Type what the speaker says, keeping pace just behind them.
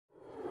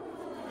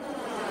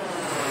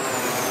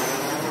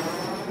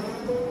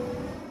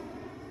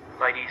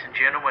and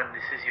gentlemen,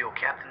 this is your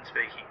captain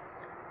speaking.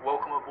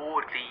 Welcome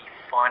aboard the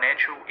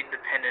Financial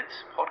Independence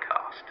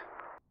Podcast.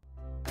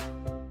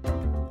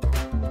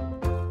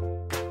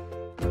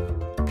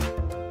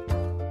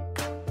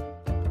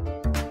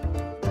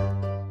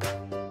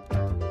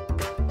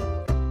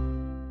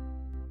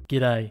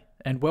 G'day,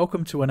 and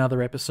welcome to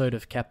another episode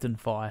of Captain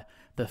Fi,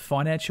 the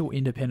Financial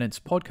Independence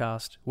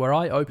Podcast, where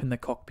I open the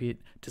cockpit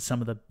to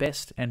some of the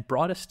best and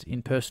brightest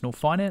in personal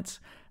finance,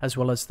 as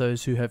well as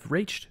those who have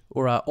reached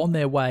or are on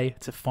their way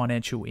to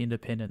financial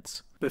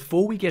independence.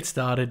 Before we get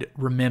started,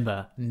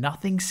 remember,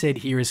 nothing said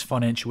here is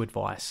financial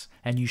advice,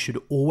 and you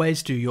should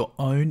always do your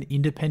own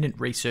independent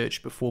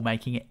research before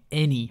making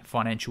any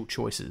financial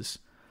choices.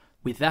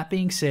 With that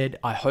being said,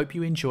 I hope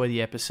you enjoy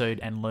the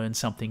episode and learn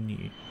something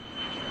new.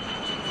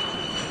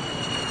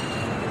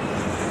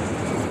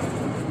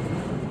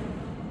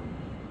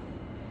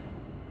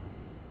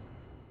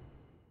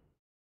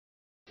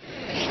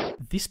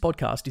 This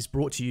podcast is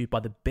brought to you by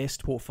the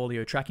best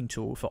portfolio tracking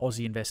tool for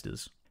Aussie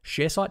investors.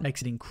 ShareSite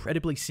makes it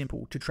incredibly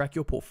simple to track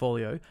your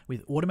portfolio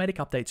with automatic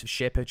updates of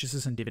share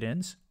purchases and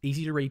dividends,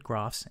 easy-to-read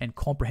graphs, and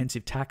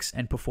comprehensive tax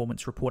and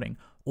performance reporting,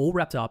 all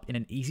wrapped up in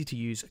an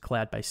easy-to-use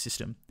cloud-based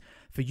system.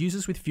 For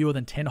users with fewer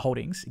than 10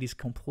 holdings, it is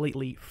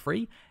completely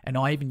free, and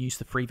I even used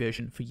the free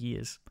version for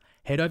years.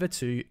 Head over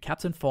to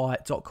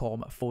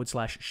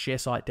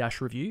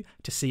captainfi.com/sharesite-review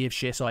to see if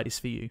ShareSite is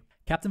for you.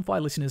 Captain Fi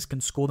listeners can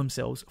score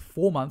themselves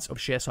 4 months of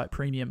ShareSite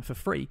Premium for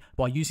free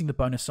by using the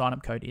bonus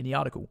sign-up code in the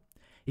article.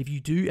 If you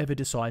do ever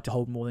decide to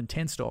hold more than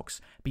 10 stocks,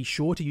 be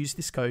sure to use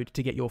this code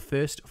to get your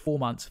first 4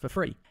 months for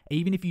free.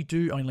 Even if you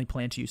do only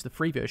plan to use the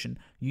free version,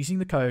 using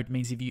the code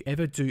means if you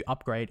ever do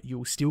upgrade, you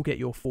will still get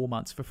your 4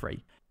 months for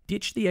free.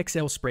 Ditch the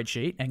Excel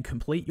spreadsheet and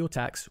complete your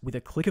tax with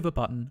a click of a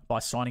button by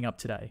signing up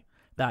today.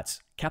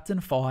 That's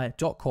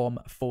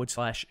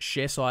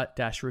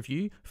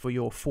captainfi.com/sharesite-review for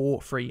your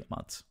 4 free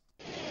months.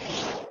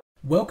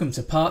 Welcome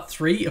to part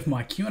 3 of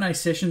my Q&A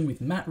session with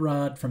Matt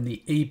Raad from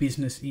the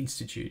eBusiness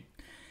Institute.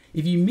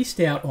 If you missed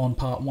out on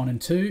part 1 and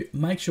 2,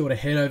 make sure to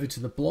head over to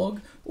the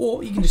blog,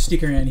 or you can just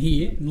stick around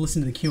here and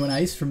listen to the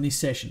Q&As from this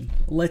session.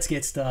 Let's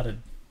get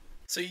started.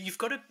 So you've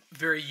got a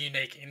very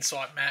unique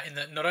insight, Matt, in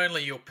that not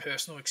only your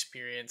personal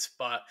experience,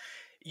 but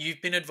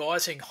you've been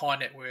advising high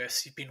net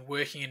worths, you've been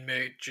working in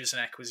mergers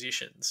and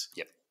acquisitions.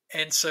 Yep.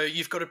 And so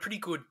you've got a pretty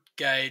good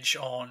gauge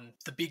on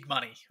the big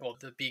money or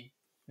the big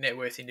net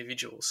worth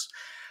individuals.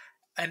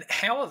 And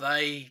how are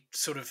they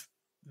sort of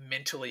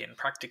mentally and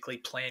practically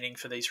planning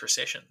for these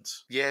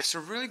recessions? Yeah, it's a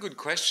really good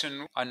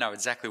question. I know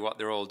exactly what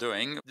they're all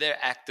doing. They're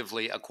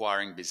actively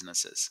acquiring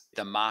businesses.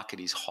 The market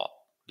is hot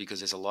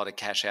because there's a lot of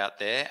cash out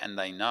there, and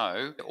they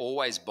know they're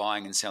always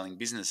buying and selling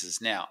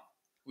businesses. Now,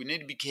 we need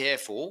to be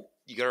careful.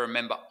 You got to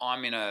remember,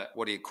 I'm in a,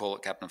 what do you call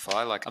it, Captain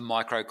Fi? Like a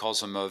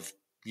microcosm of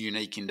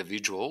unique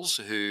individuals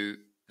who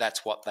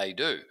that's what they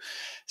do.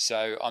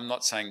 So I'm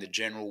not saying the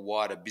general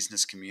wider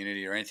business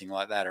community or anything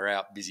like that are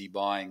out busy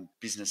buying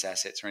business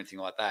assets or anything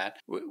like that.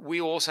 We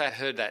also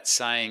heard that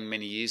saying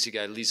many years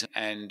ago, Liz,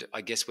 and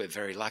I guess we're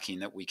very lucky in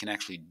that we can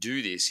actually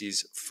do this,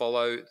 is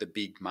follow the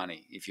big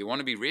money. If you want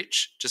to be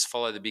rich, just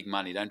follow the big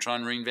money. Don't try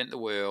and reinvent the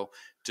wheel.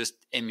 Just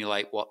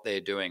emulate what they're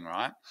doing,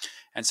 right?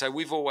 And so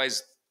we've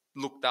always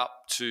looked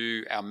up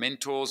to our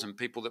mentors and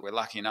people that we're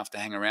lucky enough to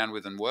hang around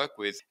with and work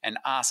with and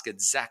ask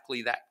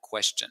exactly that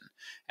question.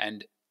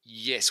 And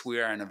yes, we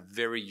are in a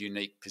very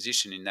unique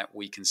position in that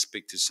we can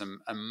speak to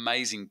some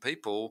amazing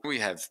people. We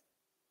have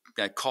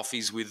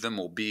coffees with them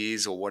or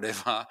beers or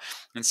whatever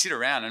and sit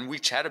around and we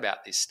chat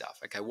about this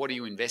stuff. Okay, what are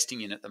you investing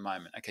in at the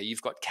moment? Okay,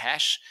 you've got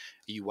cash.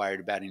 Are you worried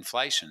about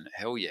inflation?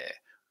 Hell yeah.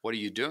 What are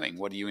you doing?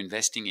 What are you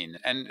investing in?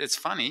 And it's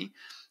funny,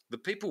 the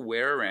people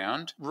we're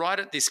around right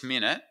at this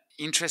minute,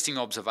 interesting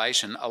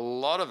observation, a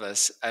lot of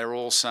us are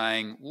all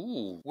saying,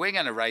 ooh, we're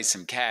going to raise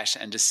some cash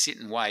and just sit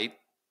and wait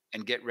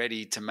and get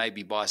ready to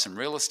maybe buy some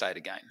real estate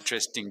again.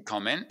 Interesting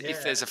comment. Yeah.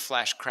 If there's a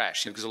flash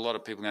crash, because a lot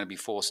of people are going to be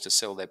forced to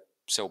sell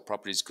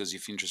properties because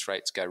if interest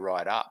rates go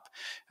right up.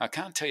 I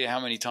can't tell you how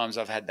many times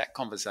I've had that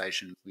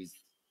conversation with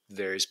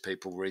various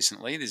people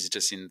recently. This is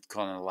just in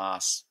kind of the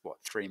last,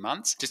 3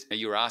 months. Just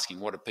you were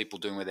asking, what are people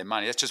doing with their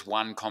money? That's just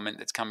one comment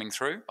that's coming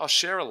through. I'll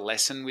share a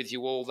lesson with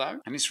you all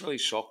though. And this really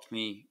shocked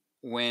me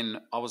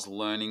when I was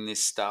learning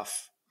this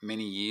stuff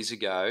many years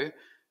ago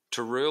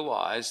to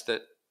realize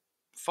that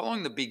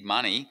following the big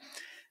money,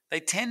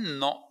 they tend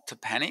not to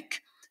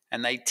panic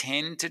and they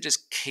tend to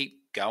just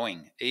keep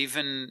going.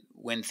 Even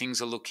when things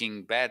are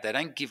looking bad, they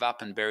don't give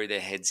up and bury their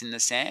heads in the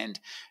sand.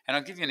 And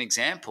I'll give you an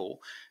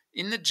example.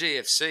 In the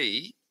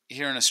GFC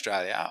here in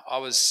Australia, I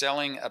was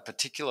selling a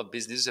particular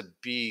business, a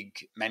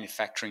big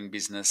manufacturing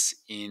business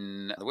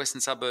in the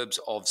western suburbs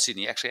of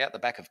Sydney, actually out the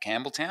back of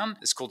Campbelltown.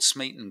 It's called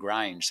Smeaton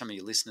Grange. Some of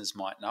your listeners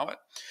might know it.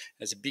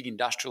 There's a big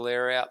industrial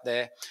area out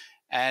there.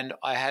 And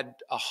I had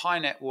a high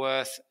net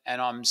worth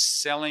and I'm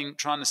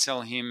trying to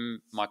sell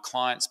him my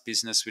client's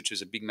business, which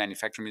was a big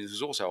manufacturing business,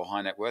 was also a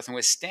high net worth. And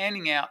we're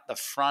standing out the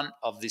front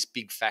of this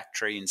big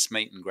factory in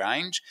Smeaton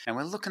Grange and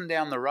we're looking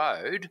down the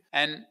road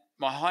and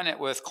my high net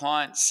worth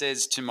client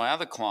says to my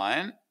other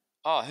client,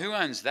 oh, who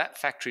owns that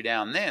factory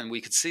down there? And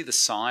we could see the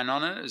sign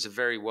on it. It was a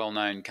very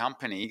well-known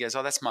company. He goes,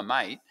 oh, that's my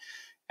mate.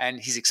 And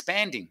he's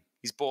expanding.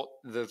 He's bought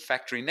the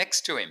factory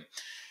next to him.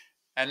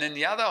 And then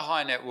the other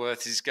high net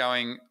worth is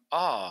going,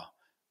 oh,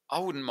 I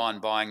wouldn't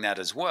mind buying that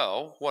as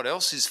well. What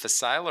else is for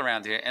sale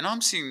around here? And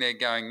I'm sitting there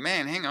going,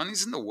 man, hang on,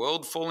 isn't the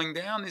world falling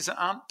down?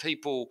 Aren't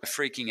people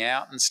freaking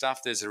out and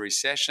stuff? There's a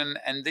recession.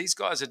 And these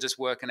guys are just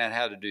working out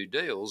how to do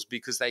deals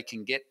because they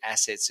can get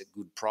assets at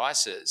good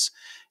prices.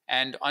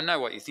 And I know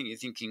what you think. You're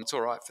thinking it's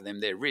all right for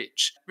them. They're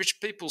rich. Rich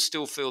people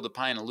still feel the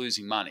pain of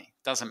losing money.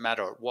 Doesn't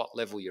matter at what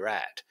level you're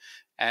at.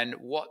 And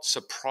what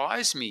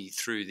surprised me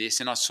through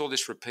this, and I saw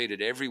this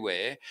repeated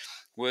everywhere,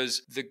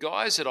 was the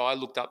guys that I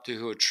looked up to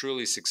who are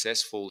truly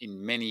successful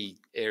in many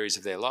areas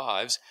of their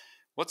lives.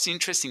 What's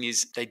interesting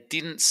is they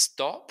didn't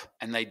stop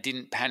and they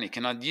didn't panic.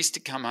 And I used to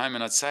come home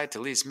and I'd say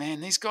to Liz, man,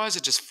 these guys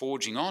are just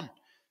forging on.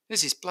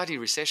 There's this bloody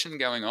recession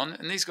going on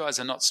and these guys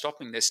are not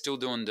stopping. They're still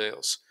doing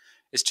deals.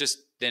 It's just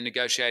they're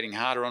negotiating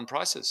harder on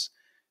prices.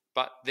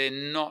 But they're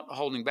not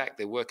holding back.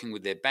 They're working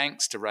with their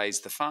banks to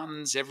raise the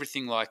funds,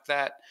 everything like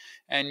that.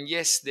 And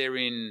yes,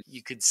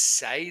 you could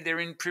say they're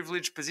in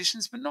privileged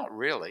positions, but not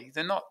really.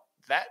 They're not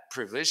that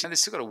privileged. And they've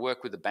still got to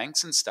work with the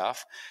banks and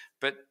stuff,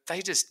 but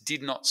they just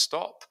did not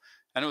stop.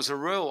 And it was a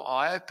real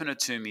eye-opener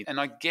to me. And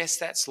I guess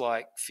that's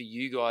like for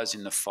you guys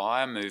in the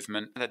FIRE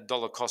movement, that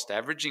dollar cost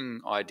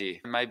averaging idea.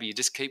 Maybe you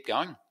just keep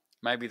going.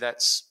 Maybe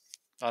that's,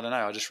 I don't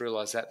know, I just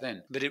realised that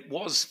then. But it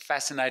was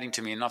fascinating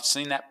to me, and I've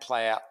seen that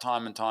play out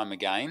time and time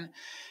again.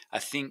 I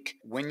think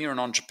when you're an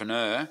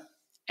entrepreneur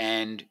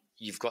and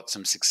you've got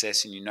some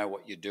success and you know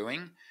what you're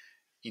doing,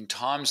 in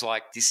times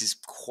like this is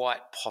quite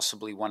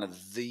possibly one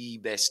of the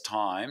best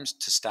times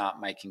to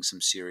start making some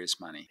serious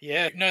money.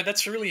 Yeah, no,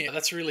 that's a really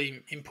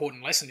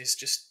important lesson, is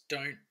just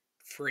don't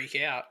freak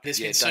out. There's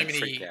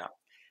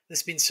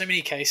been so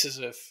many cases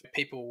of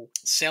people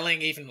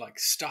selling, even like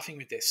stuffing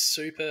with their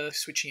super,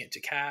 switching it to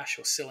cash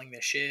or selling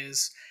their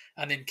shares,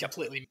 and then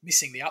completely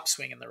missing the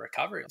upswing and the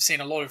recovery. I've seen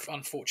a lot of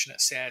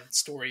unfortunate, sad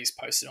stories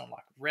posted on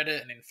like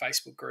Reddit and in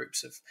Facebook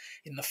groups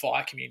in the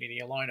FIRE community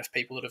alone of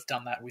people that have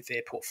done that with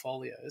their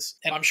portfolios.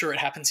 And I'm sure it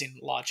happens in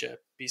larger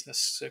business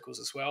circles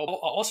as well.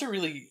 I also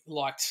really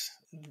liked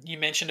you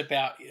mentioned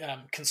about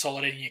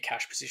consolidating your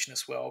cash position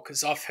as well,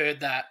 because I've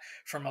heard that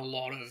from a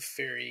lot of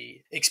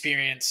very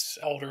experienced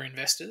older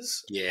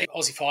investors. Yeah.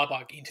 Aussie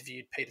Firebug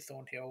interviewed Peter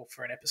Thornhill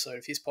for an episode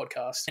of his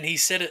podcast, and he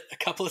said it a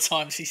couple of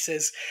times. He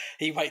says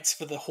he waits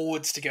for the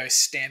hordes to go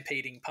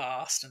stampeding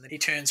past, and then he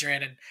turns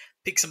around and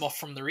picks them off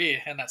from the rear.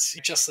 And that's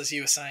just as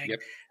you were saying, Yep.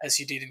 as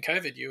you did in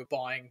COVID, you were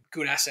buying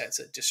good assets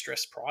at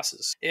distressed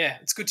prices. Yeah,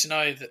 it's good to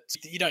know that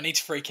you don't need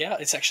to freak out.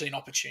 It's actually an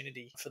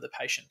opportunity for the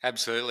patient.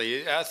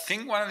 Absolutely. I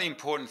think one of the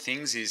important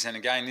things is, and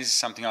again, this is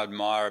something I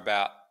admire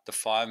about the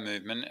FIRE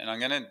movement, and I'm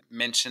going to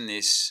mention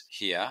this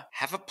here,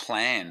 have a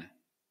plan,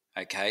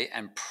 okay,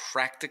 and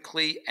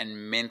practically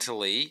and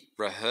mentally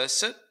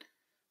rehearse it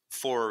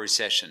for a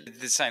recession.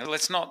 They're saying,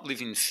 let's not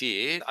live in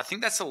fear. I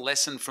think that's a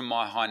lesson from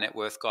my high net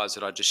worth guys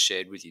that I just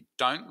shared with you.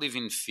 Don't live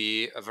in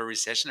fear of a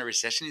recession. A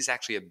recession is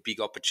actually a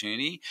big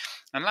opportunity.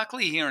 And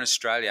luckily here in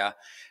Australia,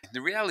 the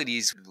reality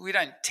is we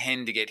don't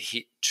tend to get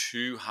hit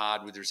too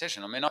hard with the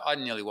recession. I mean, I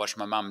nearly watched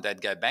my mum and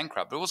dad go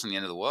bankrupt, but it wasn't the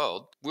end of the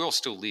world. We all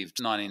still lived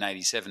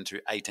 1987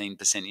 through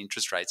 18%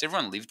 interest rates.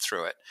 Everyone lived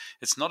through it.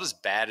 It's not as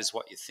bad as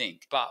what you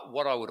think. But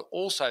what I would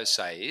also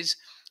say is,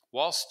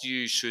 whilst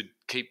you should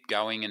keep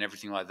going and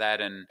everything like that,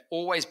 and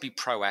always be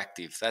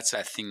proactive. That's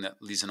a thing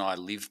that Liz and I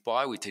live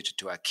by. We teach it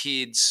to our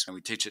kids and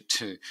we teach it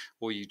to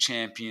all you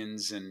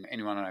champions and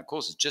anyone on our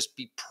courses. Just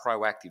be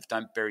proactive.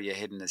 Don't bury your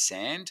head in the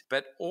sand.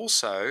 But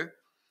also,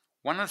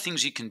 one of the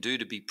things you can do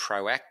to be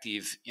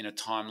proactive in a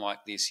time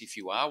like this, if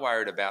you are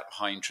worried about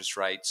high interest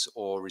rates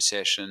or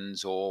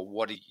recessions or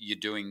what are you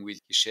doing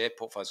with your share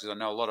portfolios, because I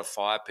know a lot of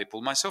FIRE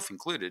people, myself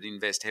included,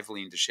 invest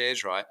heavily into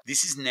shares, right?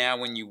 This is now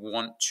when you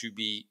want to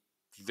be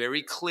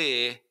very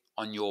clear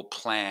on your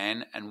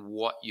plan and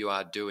what you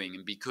are doing.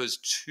 And because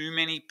too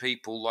many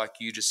people, like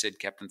you just said,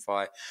 Captain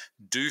Fire,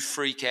 do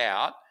freak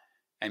out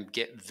and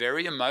get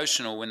very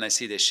emotional when they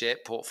see their share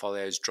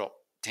portfolios drop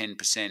 10%,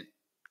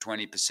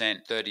 20%,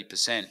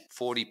 30%,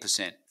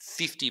 40%,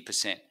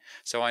 50%.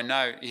 So I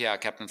know, yeah,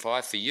 Captain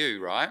Fire, for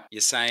you, right?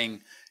 You're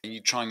saying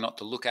you're trying not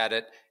to look at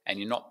it and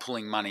you're not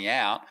pulling money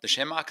out. The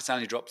share market's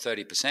only dropped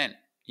 30%.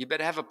 You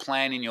better have a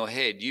plan in your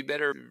head. You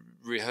better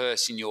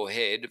rehearse in your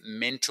head,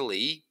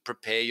 mentally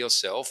prepare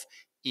yourself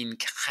in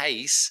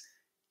case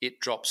it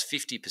drops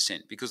 50%.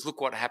 Because look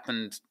what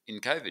happened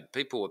in COVID.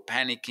 People were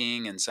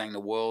panicking and saying the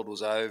world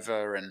was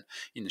over, and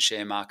in the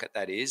share market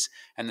that is,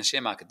 and the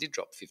share market did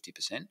drop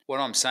 50%. What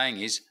I'm saying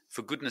is,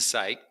 for goodness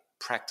sake,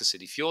 practice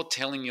it. If you're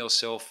telling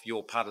yourself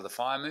you're part of the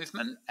FIRE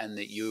movement and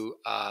that you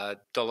are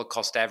dollar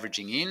cost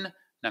averaging in,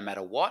 no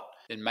matter what,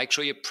 then make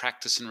sure you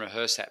practice and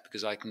rehearse that,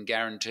 because I can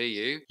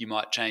guarantee you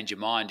might change your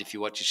mind if you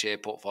watch your share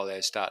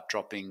portfolio start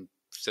dropping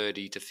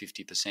 30 to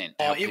 50%.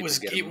 Oh, it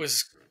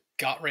was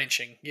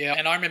gut-wrenching. Yeah.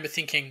 And I remember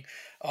thinking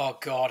oh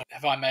God,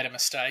 have I made a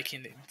mistake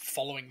in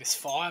following this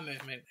FIRE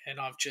movement? And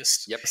I've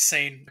just Yep.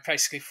 seen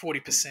basically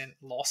 40%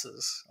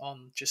 losses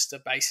on just a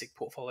basic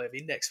portfolio of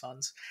index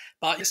funds.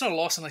 But it's not a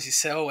loss unless you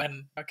sell.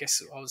 And I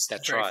guess I was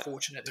That's very right.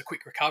 fortunate to a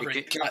quick It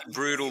recovery. can But be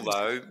brutal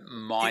though, it was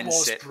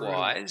mindset brutal.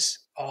 wise.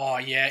 Oh,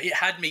 yeah. It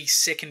had me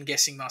second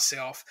guessing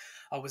myself.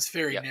 I was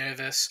very Yep.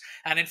 nervous.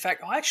 And in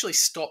fact, I actually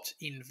stopped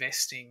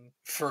investing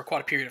for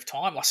quite a period of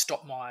time. I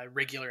stopped my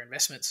regular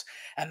investments.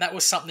 And that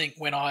was something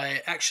when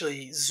I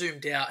actually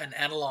zoomed out and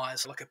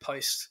analyzed like a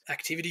post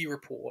activity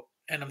report.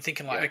 And I'm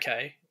thinking, like, Yep.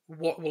 okay,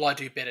 what will I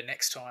do better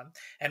next time?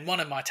 And one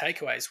of my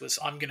takeaways was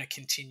I'm going to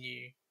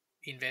continue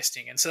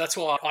investing. And so that's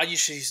why I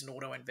usually use an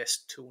auto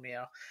invest tool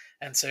now.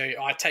 And so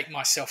I take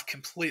myself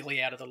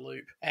completely out of the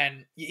loop.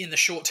 And in the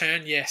short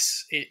term,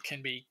 yes, it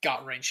can be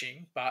gut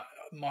wrenching, but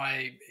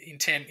my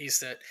intent is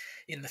that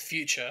in the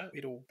future,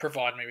 it'll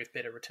provide me with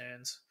better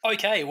returns.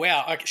 Okay,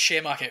 wow. Okay,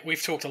 share market.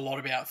 We've talked a lot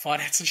about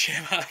finance and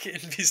share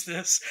market and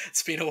business.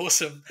 It's been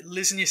awesome.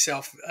 Liz and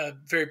yourself are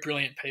very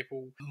brilliant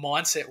people,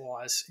 mindset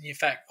wise. In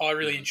fact, I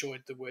really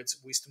enjoyed the Words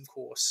of Wisdom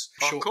course,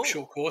 Oh, cool.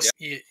 short course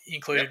Yep. you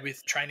included Yep.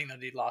 with training that I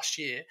did last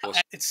year. Awesome.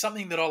 And it's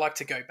something that I like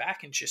to go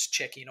back and just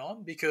check in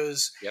on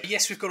because Yep.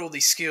 yes, we've got all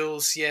these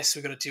skills. Yes,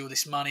 we've got to deal with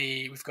this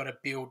money. We've got to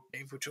build,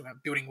 if we're talking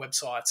about building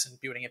websites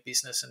and building a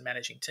business and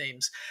managing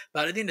teams.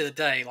 But at the end of the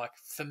day, like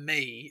for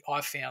me,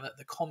 I've found that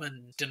the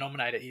common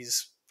denominator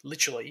is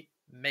literally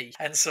me.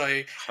 And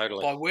so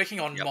Totally. by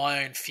working on Yep.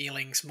 my own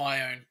feelings,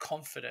 my own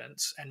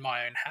confidence, and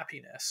my own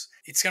happiness,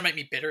 it's going to make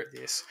me better at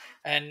this.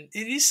 And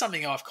it is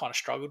something I've kind of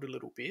struggled a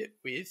little bit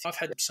with. I've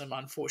had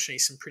unfortunately,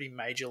 some pretty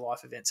major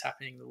life events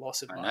happening. The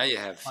loss of I know my you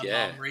have. mum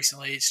Yeah.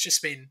 recently. It's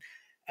just been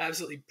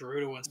absolutely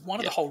brutal. And one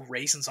of the whole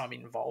reasons I'm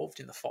involved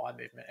in the FIRE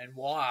movement and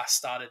why I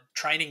started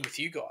training with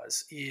you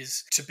guys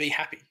is to be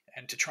happy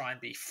and to try and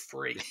be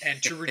free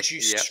and to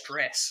reduce Yep.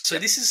 stress. So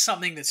this is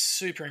something that's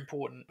super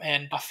important.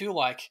 And I feel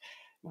like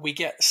we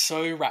get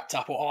so wrapped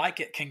up, or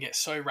can get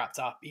so wrapped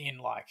up in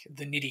like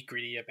the nitty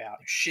gritty about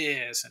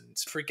shares and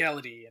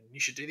frugality and you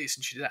should do this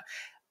and you should do that.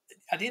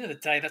 At the end of the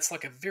day, that's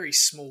like a very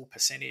small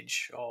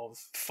percentage of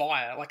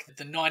FIRE. Like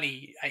the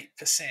 98%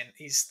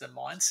 is the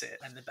mindset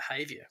and the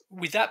behavior.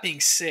 With that being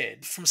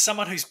said, from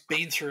someone who's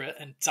been through it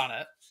and done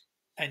it,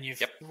 and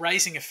you've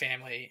raising a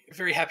family, a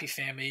very happy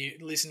family,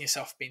 Liz and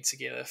yourself have been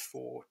together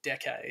for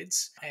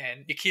decades,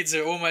 and your kids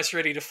are almost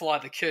ready to fly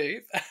the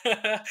coop.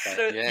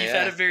 You've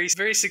had a very,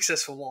 very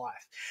successful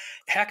life.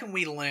 How can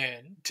we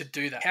learn to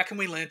do that? How can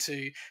we learn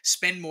to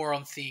spend more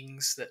on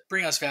things that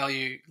bring us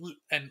value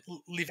and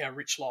live our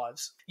rich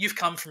lives? You've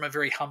come from a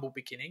very humble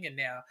beginning, and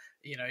now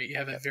you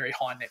have a very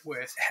high net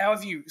worth. How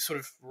have you sort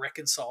of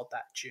reconciled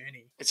that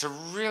journey? It's a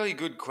really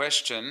good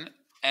question.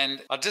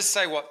 And I'll just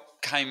say what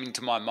came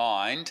into my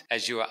mind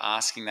as you were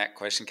asking that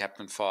question,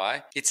 Captain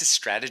Fi. It's a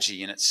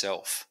strategy in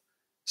itself.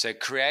 So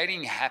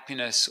creating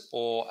happiness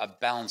or a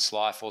balanced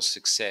life or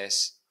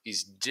success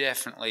is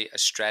definitely a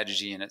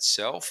strategy in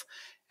itself.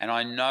 And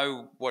I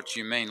know what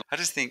you mean. I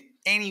just think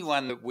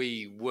anyone that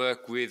we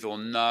work with or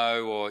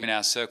know or in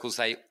our circles,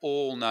 they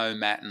all know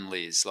Matt and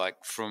Liz,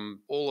 like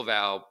from all of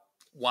our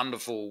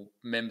wonderful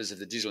members of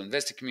the digital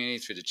investor community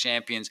through the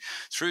champions,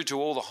 through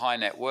to all the high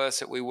net worths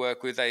that we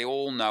work with. They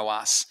all know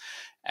us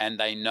and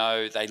they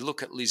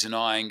look at Liz and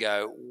I and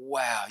go,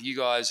 wow, you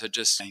guys are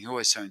just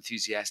always so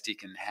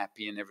enthusiastic and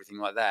happy and everything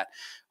like that.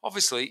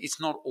 Obviously, it's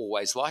not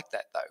always like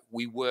that though.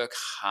 We work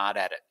hard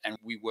at it and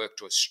we work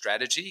to a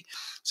strategy.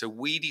 So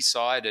we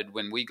decided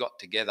when we got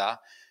together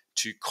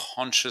to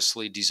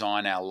consciously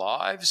design our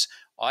lives.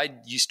 I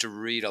used to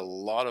read a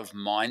lot of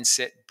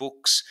mindset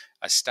books.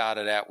 I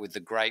started out with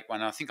the great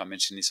one. I think I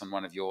mentioned this on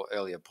one of your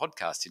earlier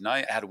podcasts, didn't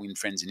I? How to Win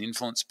Friends and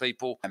Influence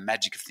People, The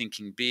Magic of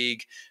Thinking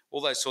Big,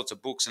 all those sorts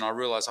of books. And I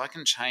realized I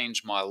can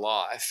change my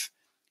life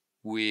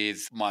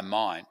with my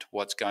mind,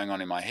 what's going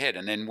on in my head.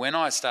 And then when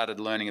I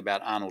started learning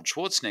about Arnold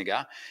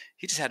Schwarzenegger,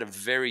 he just had a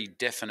very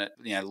definite,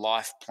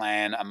 life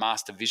plan, a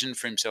master vision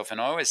for himself.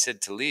 And I always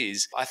said to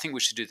Liz, I think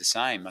we should do the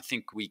same. I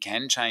think we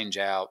can change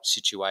our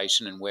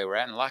situation and where we're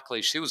at. And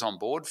luckily she was on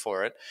board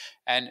for it.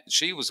 And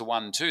she was the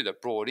one too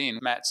that brought in,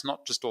 Matt, it's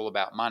not just all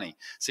about money.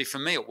 See, for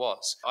me, it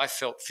was. I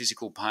felt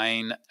physical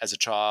pain as a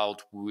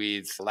child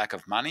with lack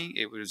of money.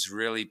 It was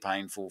really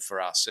painful for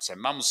us. So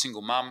mum was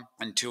single mum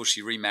until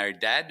she remarried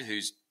dad,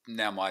 who's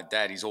now my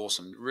dad. He's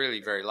awesome,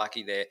 really very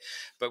lucky there.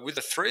 But with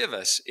the three of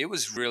us, it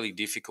was really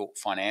difficult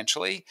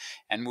financially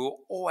and we were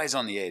always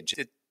on the edge.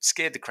 It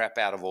scared the crap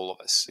out of all of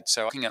us.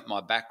 So looking at my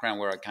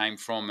background, where I came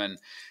from and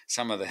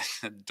some of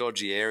the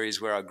dodgy areas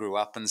where I grew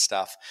up and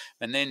stuff,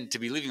 and then to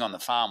be living on the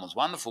farm was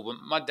wonderful. But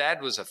my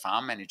dad was a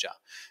farm manager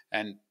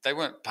and they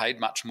weren't paid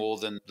much more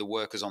than the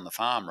workers on the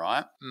farm,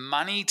 right?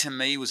 Money to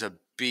me was a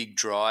big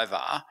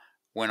driver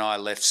when I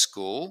left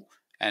school.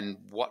 And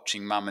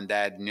watching mum and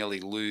dad nearly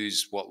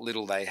lose what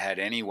little they had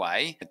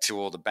anyway to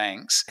all the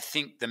banks. I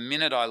think the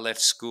minute I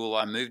left school,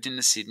 I moved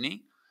into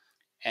Sydney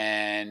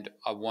and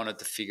I wanted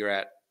to figure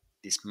out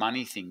this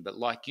money thing. But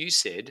like you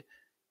said,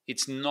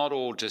 it's not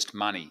all just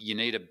money. You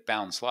need a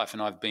balanced life.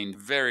 And I've been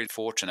very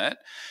fortunate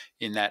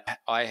in that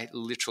I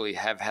literally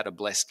have had a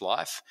blessed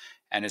life,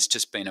 and it's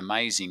just been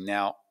amazing.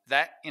 Now,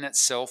 that in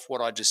itself,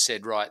 what I just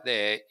said right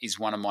there, is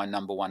one of my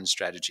number one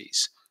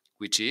strategies,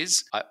 which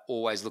is I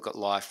always look at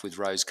life with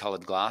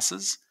rose-colored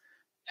glasses,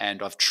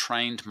 and I've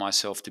trained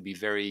myself to be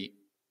very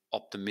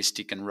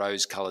optimistic and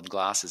rose-colored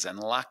glasses. And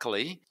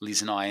luckily,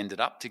 Liz and I ended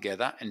up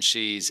together, and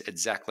she's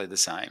exactly the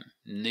same.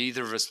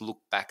 Neither of us look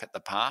back at the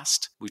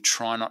past. We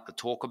try not to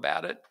talk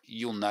about it.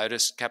 You'll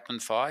notice, Captain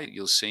Fi,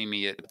 you'll see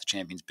me at the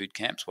Champions Boot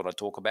Camps, what I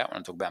talk about when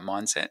I talk about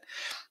mindset.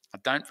 I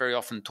don't very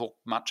often talk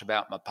much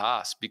about my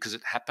past because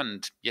it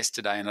happened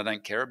yesterday and I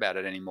don't care about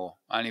it anymore.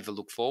 I only ever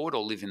look forward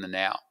or live in the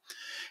now.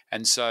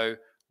 And so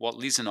what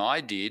Liz and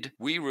I did,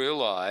 we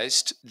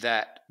realized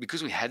that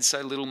because we had so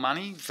little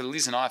money, for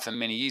Liz and I for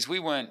many years, we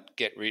weren't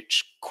get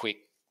rich quick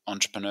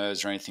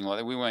entrepreneurs or anything like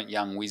that. We weren't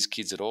young whiz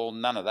kids at all,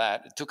 none of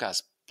that. It took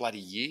us bloody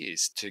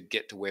years to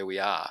get to where we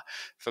are.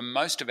 For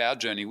most of our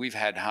journey, we've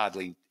had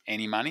hardly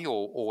any money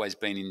or always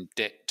been in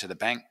debt to the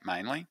bank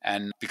mainly,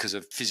 and because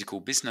of physical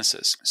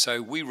businesses.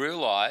 So we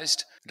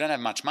realized I don't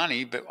have much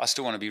money, but I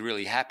still want to be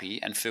really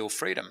happy and feel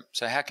freedom.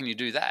 So how can you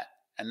do that?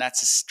 And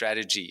that's a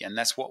strategy, and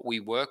that's what we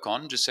work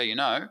on. Just so you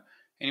know,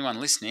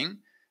 anyone listening,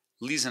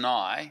 Liz and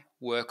I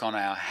work on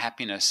our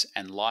happiness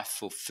and life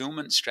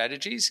fulfillment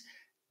strategies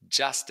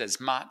just as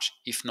much,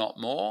 if not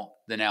more,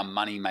 than our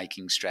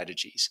money-making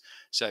strategies.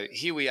 So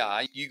here we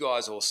are. You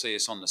guys all see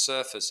us on the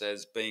surface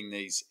as being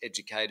these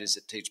educators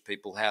that teach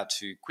people how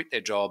to quit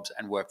their jobs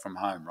and work from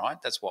home, right?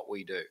 That's what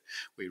we do.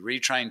 We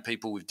retrain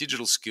people with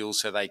digital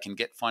skills so they can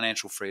get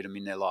financial freedom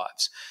in their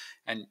lives.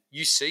 And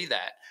you see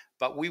that.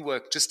 But we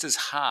work just as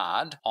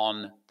hard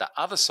on the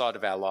other side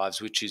of our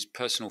lives, which is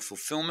personal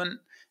fulfillment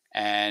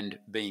and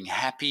being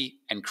happy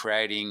and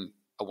creating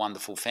a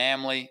wonderful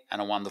family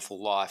and a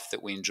wonderful life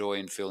that we enjoy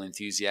and feel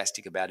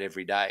enthusiastic about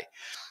every day.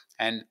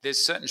 And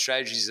there's certain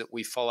strategies that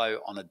we follow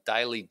on a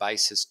daily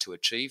basis to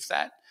achieve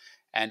that,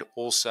 and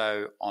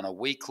also on a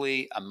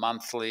weekly, a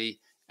monthly,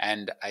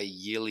 and a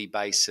yearly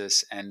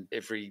basis. And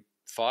every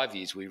 5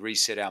 years, we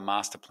reset our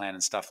master plan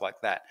and stuff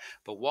like that.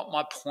 But what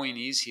my point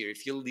is here,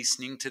 if you're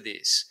listening to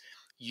this,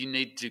 you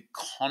need to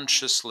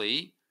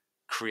consciously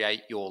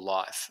create your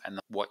life and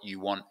what you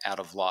want out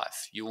of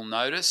life. You will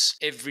notice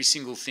every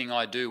single thing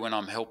I do when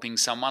I'm helping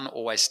someone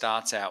always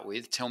starts out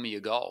with, tell me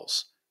your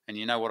goals. And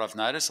you know what I've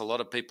noticed? A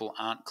lot of people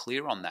aren't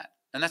clear on that.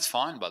 And that's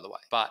fine, by the way.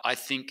 But I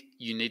think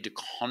you need to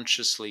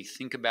consciously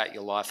think about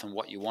your life and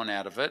what you want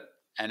out of it.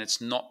 And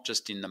it's not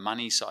just in the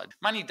money side.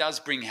 Money does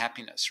bring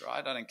happiness,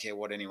 right? I don't care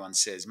what anyone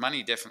says.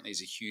 Money definitely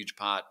is a huge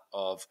part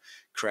of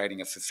creating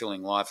a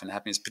fulfilling life and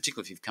happiness,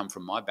 particularly if you've come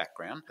from my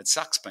background. It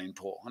sucks being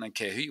poor. I don't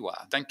care who you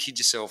are. Don't kid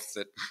yourself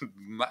that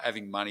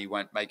having money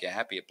won't make you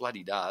happy. It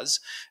bloody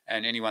does.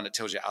 And anyone that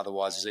tells you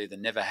otherwise has either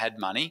never had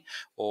money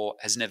or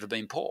has never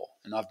been poor.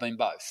 And I've been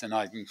both. And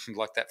I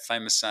like that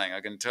famous saying, I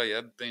can tell you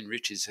being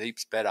rich is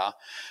heaps better.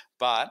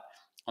 But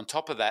on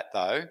top of that,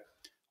 though,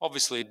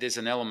 obviously, there's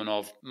an element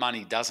of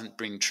money doesn't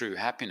bring true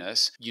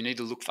happiness. You need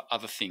to look for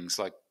other things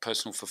like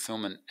personal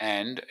fulfillment.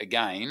 And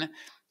again,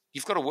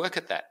 you've got to work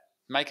at that.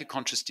 Make a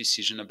conscious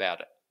decision about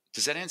it.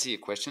 Does that answer your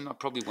question? I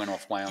probably went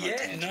off way on a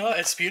tangent. No,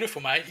 it's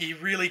beautiful, mate. You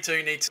really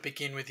do need to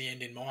begin with the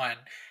end in mind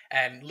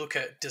and look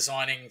at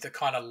designing the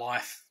kind of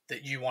life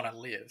that you want to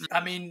live.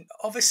 I mean,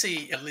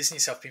 obviously, Liz and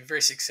yourself have been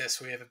very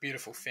successful. You have a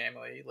beautiful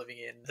family living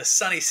in the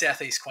sunny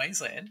southeast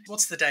Queensland.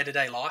 What's the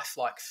day-to-day life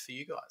like for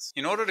you guys?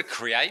 In order to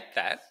create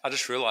that, I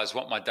just realised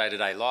what my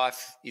day-to-day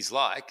life is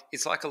like.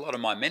 It's like a lot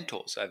of my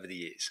mentors over the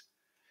years.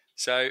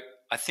 So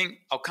I think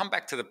I'll come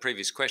back to the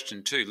previous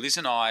question too. Liz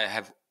and I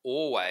have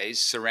always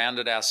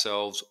surrounded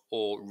ourselves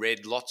or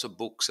read lots of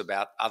books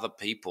about other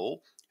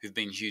people who've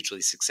been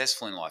hugely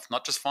successful in life,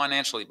 not just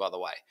financially, by the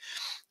way.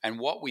 And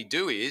what we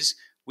do is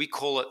we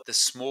call it the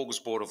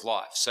smorgasbord of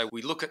life. So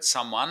we look at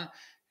someone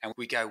and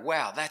we go,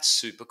 wow, that's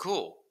super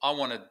cool. I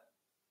want to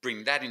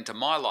bring that into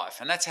my life.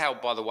 And that's how,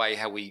 by the way,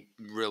 how we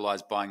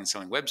realized buying and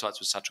selling websites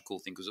was such a cool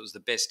thing, because it was the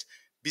best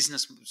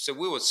business. So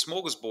we were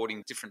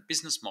smorgasbording different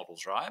business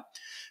models, right?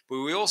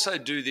 But we also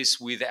do this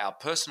with our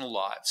personal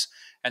lives.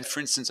 And for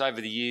instance, over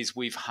the years,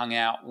 we've hung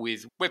out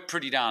with, we're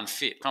pretty darn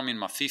fit. I'm in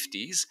my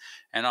 50s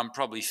and I'm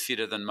probably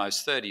fitter than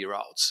most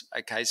 30-year-olds.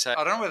 Okay, so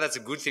I don't know whether that's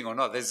a good thing or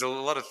not. There's a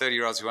lot of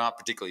 30-year-olds who aren't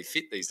particularly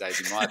fit these days,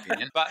 in my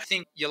opinion. But I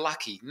think you're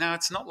lucky. No,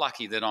 it's not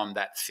lucky that I'm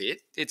that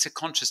fit. It's a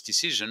conscious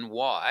decision.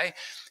 Why?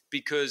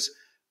 Because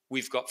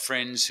we've got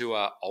friends who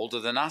are older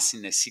than us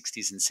in their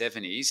 60s and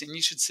 70s, and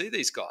you should see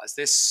these guys.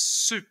 They're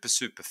super,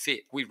 super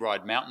fit. We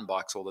ride mountain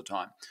bikes all the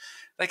time.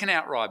 They can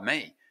outride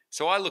me.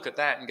 So I look at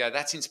that and go,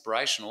 that's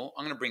inspirational.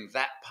 I'm going to bring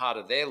that part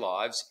of their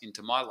lives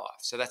into my life.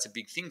 So that's a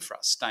big thing for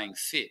us, staying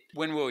fit.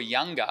 When we were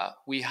younger,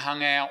 we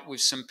hung out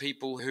with some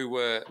people who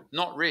were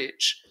not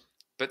rich,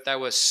 but they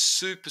were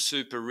super,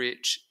 super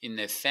rich in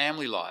their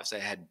family lives. They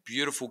had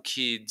beautiful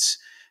kids.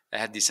 They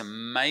had this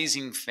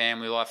amazing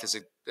family life. There's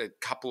a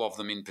couple of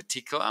them in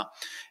particular,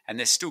 and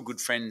they're still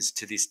good friends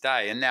to this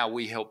day. And now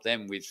we help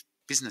them with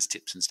business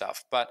tips and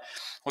stuff. But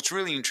what's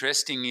really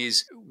interesting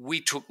is we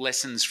took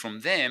lessons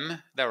from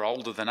them. They're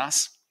older than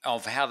us,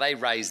 of how they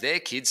raise their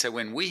kids. So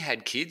when we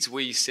had kids,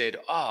 we said,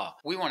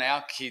 we want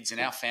our kids and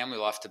our family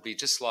life to be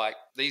just like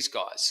these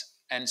guys.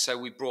 And so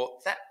we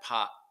brought that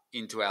part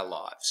into our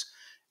lives.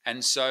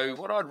 And so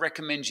what I'd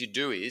recommend you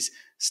do is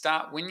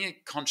start, when you're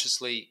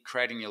consciously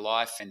creating your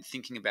life and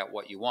thinking about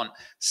what you want,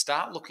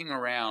 start looking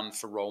around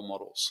for role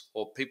models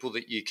or people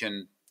that you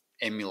can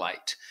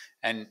emulate,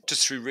 and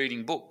just through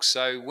reading books.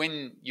 So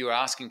when you're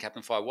asking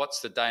Captain Fire,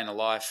 what's the day in the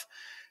life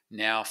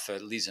now for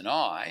Liz and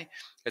I,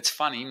 it's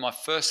funny, my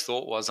first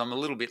thought was I'm a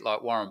little bit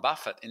like Warren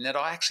Buffett in that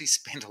I actually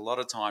spent a lot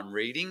of time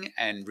reading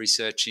and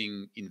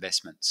researching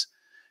investments.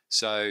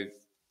 So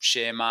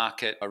share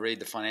market, I read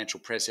the financial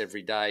press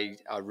every day.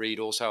 I read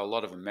also a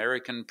lot of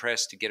American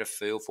press to get a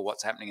feel for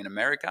what's happening in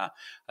America.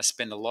 I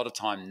spend a lot of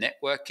time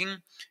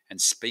networking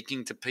and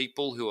speaking to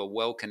people who are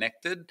well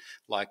connected,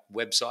 like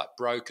website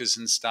brokers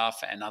and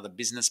stuff and other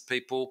business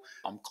people.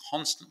 I'm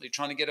constantly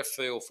trying to get a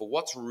feel for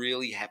what's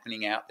really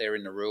happening out there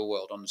in the real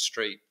world on the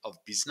street of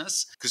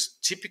business, because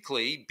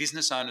typically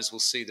business owners will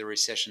see the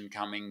recession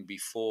coming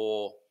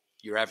before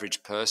your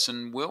average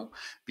person will,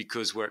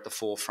 because we're at the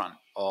forefront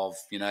of,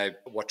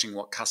 watching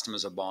what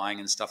customers are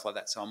buying and stuff like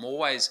that. So I'm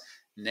always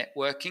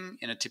networking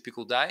in a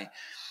typical day.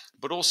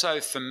 But also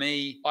for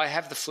me, I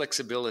have the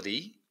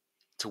flexibility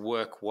to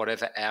work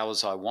whatever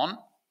hours I want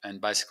and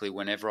basically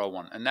whenever I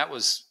want. And that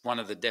was one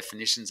of the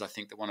definitions I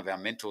think that one of our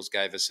mentors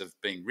gave us of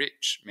being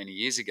rich many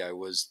years ago,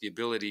 was the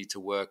ability to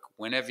work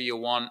whenever you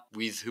want,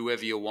 with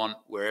whoever you want,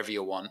 wherever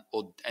you want,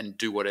 and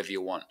do whatever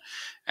you want.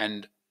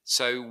 And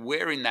so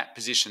we're in that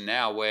position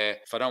now where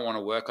if I don't want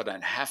to work, I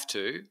don't have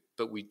to,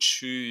 but we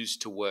choose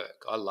to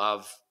work. I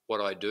love what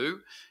I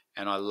do,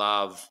 and I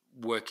love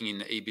working in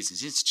the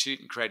eBusiness Institute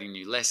and creating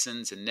new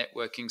lessons and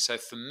networking. So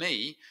for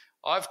me,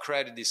 I've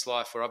created this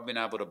life where I've been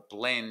able to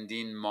blend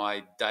in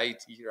my day.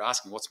 You're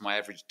asking what's my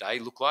average day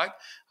look like?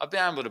 I've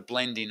been able to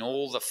blend in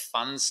all the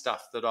fun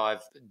stuff that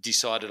I've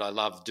decided I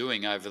love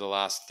doing over the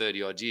last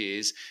 30 odd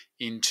years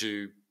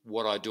into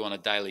what I do on a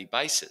daily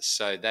basis.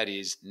 So that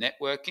is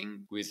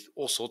networking with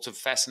all sorts of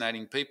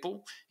fascinating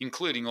people,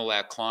 including all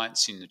our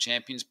clients in the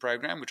Champions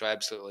program, which I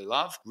absolutely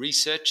love,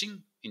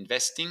 researching,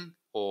 investing,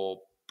 or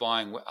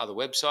buying other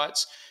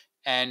websites,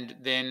 and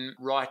then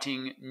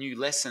writing new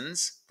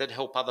lessons that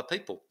help other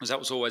people. Because that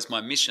was always my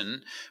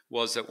mission,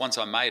 was that once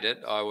I made it,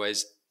 I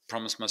always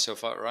promised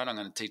myself, all right, I'm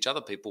going to teach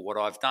other people what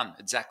I've done,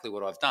 exactly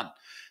what I've done.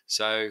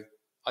 So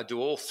I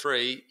do all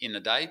three in a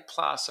day,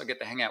 plus I get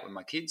to hang out with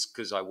my kids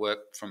because I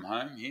work from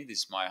home here. This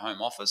is my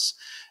home office,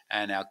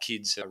 and our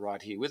kids are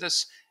right here with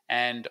us.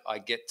 And I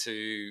get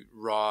to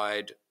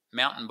ride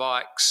mountain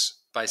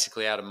bikes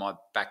basically out of my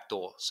back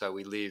door. So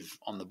we live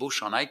on the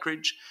bush on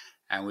acreage,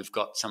 and we've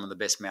got some of the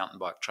best mountain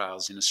bike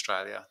trails in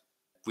Australia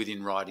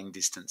within riding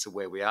distance of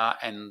where we are.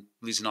 And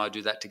Liz and I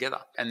do that together.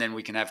 And then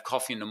we can have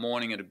coffee in the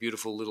morning at a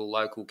beautiful little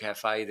local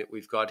cafe that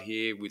we've got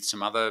here with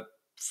some other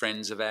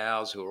friends of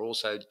ours who are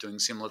also doing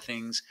similar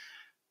things.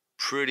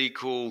 Pretty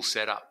cool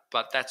setup.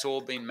 But that's all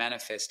been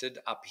manifested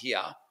up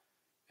here.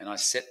 And I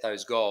set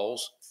those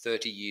goals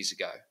 30 years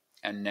ago.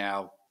 And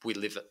now we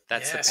live it.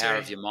 That's the power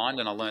of your mind.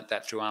 And I learnt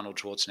that through Arnold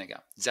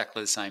Schwarzenegger.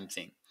 Exactly the same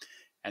thing.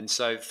 And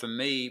so for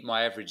me,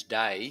 my average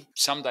day,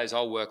 some days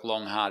I'll work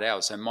long, hard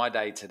hours. So my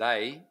day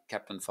today,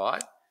 Captain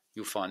Fight,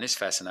 you'll find this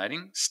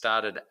fascinating,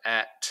 started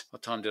at,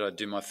 what time did I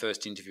do my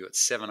first interview? At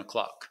 7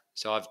 o'clock.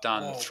 So I've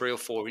done 3 or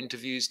 4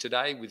 interviews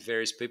today with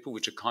various people,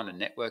 which are kind of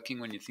networking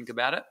when you think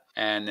about it.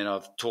 And then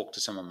I've talked to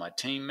some of my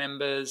team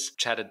members,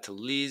 chatted to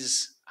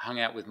Liz,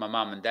 hung out with my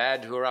mum and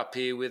dad who are up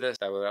here with us.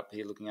 They were up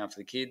here looking after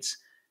the kids.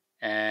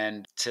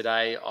 And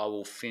today I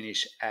will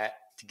finish at,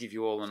 to give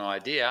you all an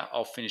idea,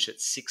 I'll finish at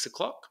 6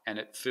 o'clock, and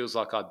it feels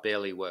like I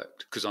barely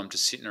worked because I'm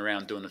just sitting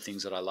around doing the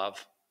things that I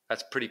love.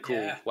 That's a pretty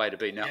cool way to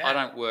be. Now, I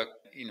don't work,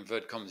 in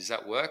inverted commas, is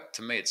that work?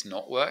 To me, it's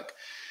not work.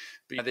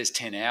 But there's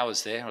 10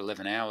 hours there, or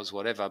 11 hours,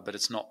 whatever, but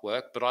it's not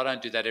work. But I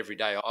don't do that every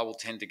day. I will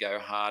tend to go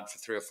hard for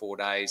 3 or 4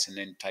 days and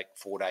then take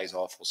 4 days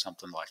off or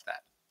something like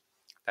that.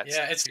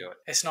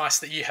 It's nice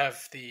that you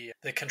have the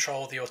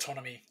control, the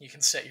autonomy. You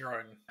can set your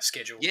own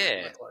schedule.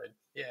 Workload.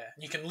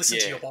 You can listen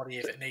to your body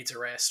if it needs a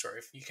rest or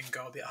if you can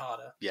go a bit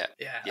harder.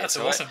 That's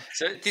awesome.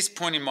 So at this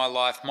point in my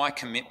life, my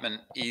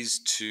commitment is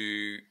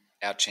to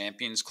our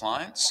Champions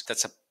clients.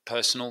 That's a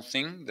personal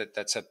thing,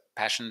 that's a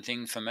passion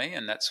thing for me,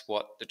 and that's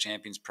what the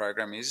Champions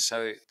program is.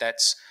 So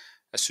that's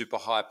a super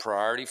high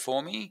priority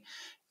for me.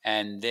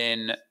 And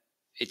then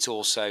it's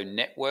also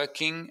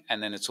networking,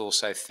 and then it's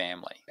also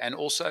family, and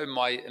also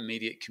my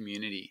immediate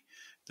community,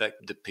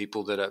 the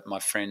people that are my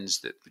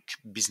friends, the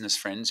business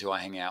friends who I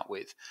hang out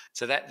with.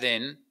 So that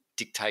then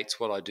dictates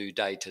what I do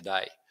day to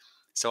day.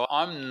 So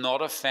I'm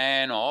not a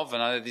fan of,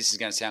 and I know this is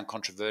going to sound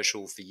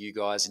controversial for you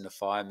guys in the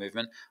FIRE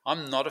movement,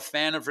 I'm not a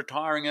fan of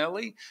retiring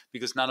early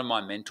because none of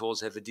my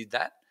mentors ever did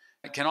that.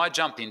 Can I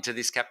jump into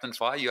this, Captain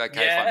Fire? You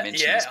okay if I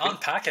mention this?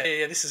 Unpack it.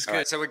 Yeah, this is good. All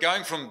right, so we're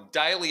going from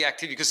daily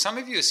activity, because some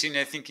of you are sitting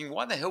there thinking,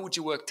 why the hell would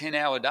you work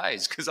 10-hour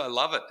days? Because I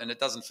love it and it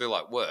doesn't feel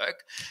like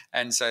work.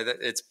 And so that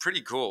it's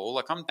pretty cool.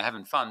 Like, I'm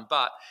having fun.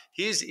 But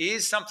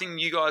here's something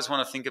you guys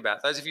want to think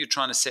about. Those of you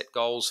trying to set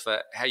goals for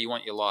how you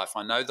want your life.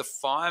 I know the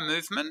FIRE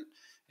movement,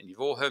 and you've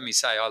all heard me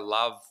say I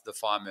love the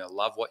FIRE movement. I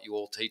love what you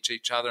all teach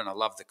each other, and I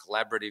love the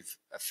collaborative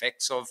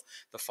effects of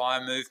the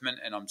FIRE movement,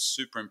 and I'm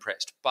super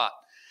impressed. But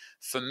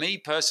for me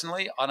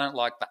personally, I don't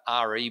like the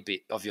RE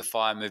bit of your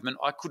FIRE movement.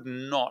 I could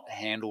not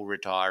handle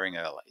retiring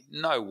early.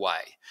 No way.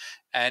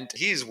 And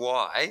here's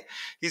why.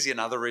 Here's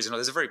another reason.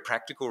 There's a very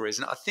practical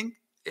reason. I think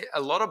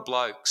a lot of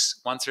blokes,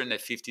 once they're in their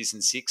 50s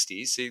and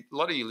 60s, see, a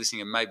lot of you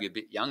listening are maybe a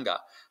bit younger,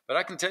 but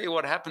I can tell you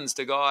what happens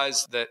to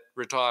guys that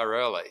retire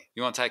early.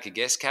 You want to take a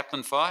guess,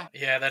 Captain Fire?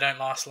 Yeah, they don't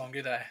last long,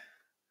 do they?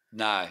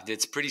 No,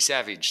 it's pretty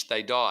savage.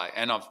 They die.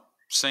 And I've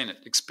seen it,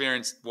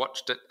 experienced,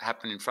 watched it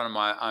happen in front of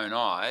my own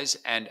eyes.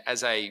 And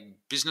as a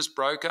business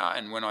broker,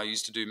 and when I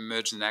used to do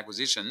mergers and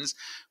acquisitions,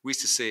 we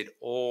used to see it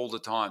all the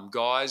time.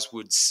 Guys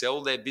would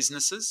sell their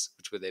businesses,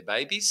 which were their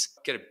babies,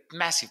 get a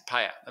massive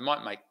payout. They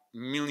might make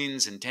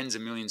millions and tens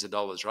of millions of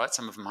dollars, right?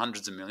 Some of them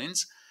hundreds of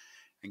millions.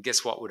 And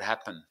guess what would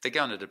happen? They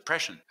go into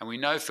depression. And we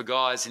know for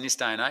guys in this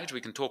day and age,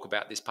 we can talk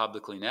about this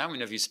publicly now. We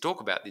never used to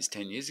talk about this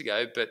 10 years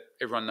ago, but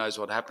everyone knows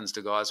what happens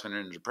to guys when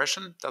they're in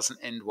depression. It doesn't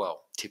end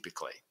well,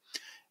 typically.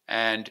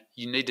 And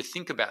you need to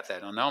think about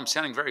that. I know I'm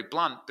sounding very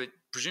blunt, but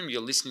presume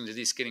you're listening to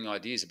this, getting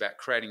ideas about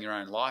creating your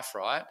own life,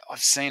 right?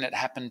 I've seen it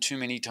happen too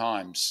many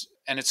times.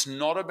 And it's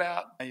not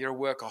about you're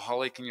a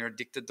workaholic and you're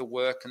addicted to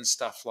work and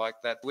stuff like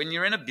that. When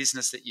you're in a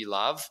business that you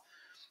love,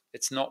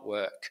 it's not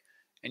work.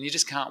 And you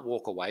just can't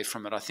walk away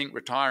from it. I think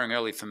retiring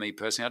early for me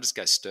personally, I'd just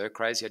go stir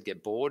crazy. I'd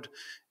get bored.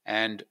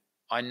 And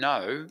I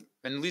know,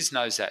 and Liz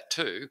knows that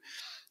too,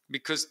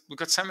 because we've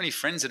got so many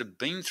friends that have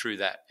been through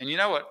that. And you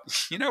know what?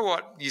 You know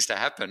what used to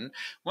happen?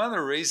 One of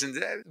the reasons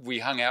that we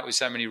hung out with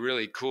so many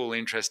really cool,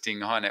 interesting,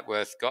 high net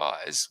worth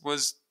guys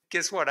was,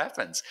 guess what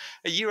happens?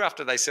 A year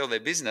after they sell their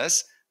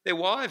business, their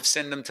wives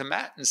send them to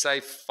Matt and say,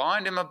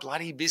 find him a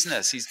bloody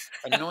business. He's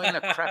annoying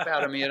the crap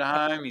out of me at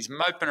home. He's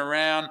moping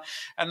around.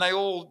 And they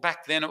all,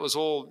 back then it was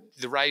all,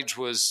 the rage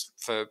was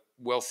for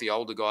wealthy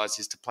older guys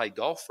is to play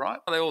golf, right?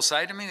 They all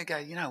say to me, they go,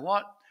 you know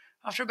what?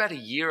 After about a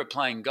year of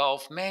playing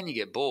golf, man, you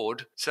get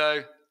bored.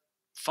 So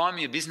find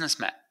me a business,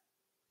 Matt.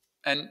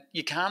 And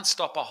you can't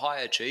stop a high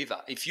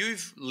achiever. If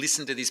you've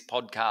listened to this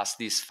podcast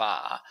this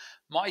far,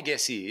 my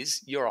guess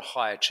is you're a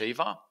high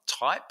achiever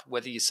type,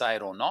 whether you say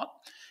it or not.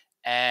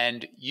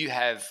 And you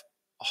have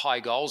high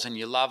goals and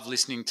you love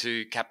listening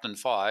to Captain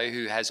Fire,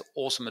 who has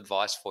awesome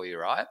advice for you,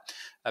 right?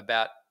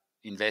 About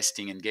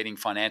investing and getting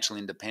financial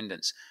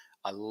independence.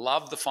 I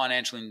love the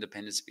financial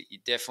independence, but you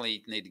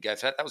definitely need to go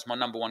for that. That was my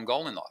number one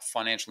goal in life,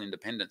 financial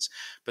independence.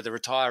 But the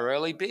retire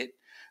early bit,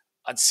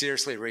 I'd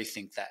seriously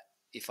rethink that.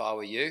 If I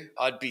were you,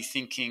 I'd be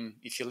thinking,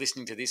 if you're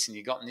listening to this and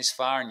you've gotten this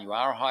far and you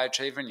are a high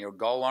achiever and you're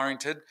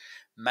goal-oriented,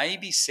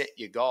 maybe set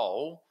your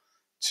goal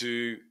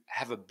to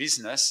have a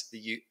business that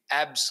you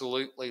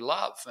absolutely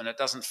love and it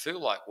doesn't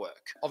feel like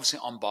work. Obviously,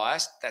 I'm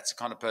biased. That's the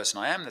kind of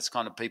person I am. That's the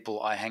kind of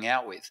people I hang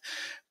out with.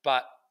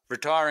 But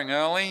retiring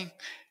early,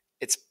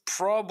 it's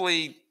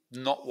probably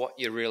not what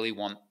you really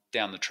want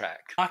down the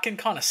track. I can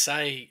kind of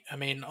say, I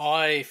mean,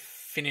 I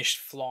finished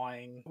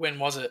flying, when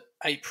was it?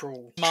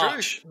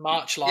 March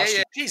last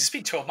year. Jeez, it's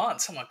been 12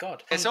 months. Oh my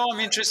God. Yeah, so I'm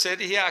interested.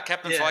 Here,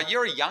 Captain Fly,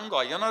 you're a young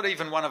guy. You're not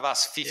even one of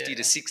us 50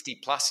 to 60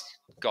 plus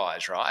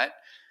guys, right?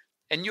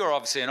 And you're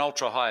obviously an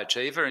ultra high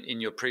achiever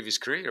in your previous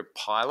career. You're a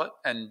pilot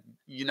and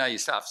you know your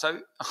stuff. So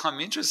I'm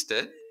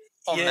interested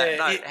on that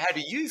note. How do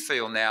you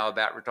feel now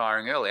about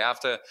retiring early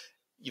after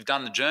you've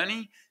done the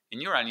journey?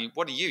 And you're only,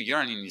 what are you?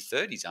 You're only in your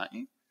 30s, aren't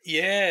you?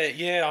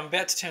 Yeah. I'm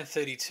about to turn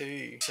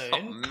 32 soon.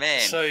 Oh,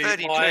 man, so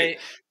 32.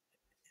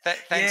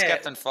 Thanks,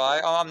 Captain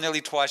Fly. Oh, I'm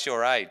nearly twice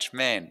your age,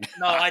 man.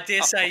 No, I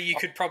dare say you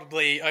could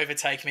probably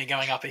overtake me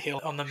going up a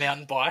hill on the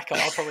mountain bike.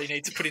 I'll probably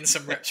need to put in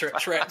some reps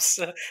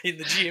in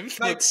the gym.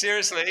 Mate,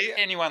 seriously,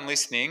 anyone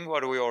listening,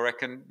 what do we all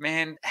reckon?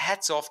 Man,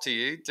 hats off to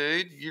you,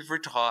 dude. You've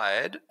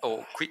retired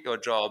or quit your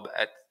job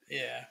at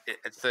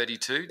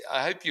 32.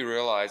 I hope you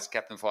realise,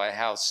 Captain Fire,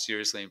 how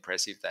seriously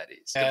impressive that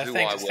is. Who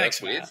I work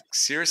with. Matt.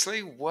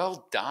 Seriously,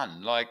 well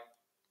done. Like,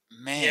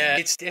 man. Yeah,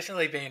 it's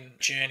definitely been a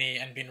journey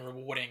and been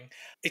rewarding.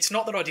 It's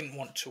not that I didn't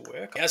want to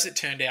work. As it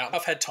turned out,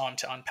 I've had time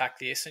to unpack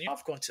this and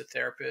I've gone to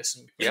therapists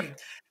and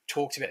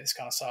talked about this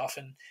kind of stuff,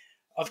 and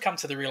I've come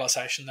to the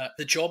realisation that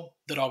the job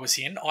that I was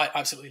in, I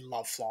absolutely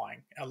love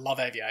flying. I love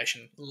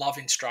aviation, love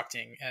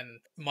instructing, and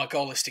my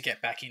goal is to get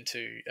back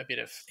into a bit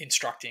of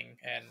instructing,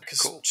 and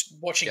because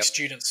watching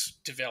students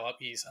develop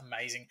is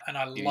amazing. And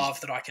I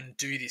love that I can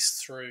do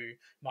this through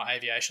my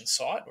aviation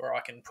site where I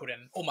can put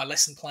in all my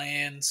lesson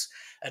plans,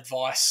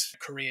 advice,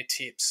 career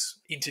tips,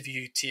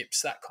 interview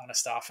tips, that kind of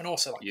stuff, and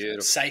also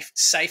like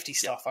safety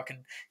stuff. I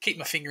can keep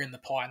my finger in the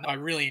pie, and I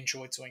really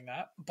enjoyed doing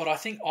that. But I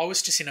think I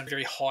was just in a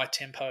very high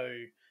tempo,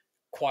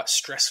 quite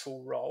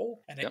stressful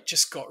role, and it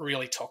just got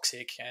really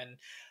toxic. And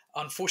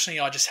Unfortunately,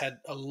 I just had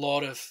a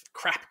lot of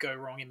crap go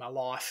wrong in my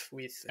life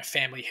with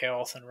family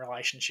health and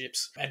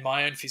relationships, and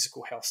my own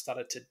physical health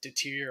started to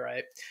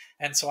deteriorate.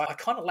 And so I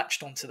kind of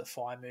latched onto the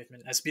FIRE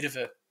movement as a bit of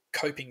a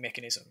coping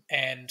mechanism,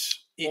 and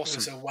it was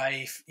Awesome. a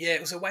way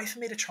it was a way for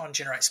me to try and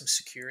generate some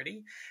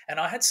security. And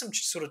I had some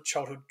sort of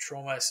childhood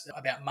traumas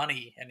about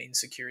money and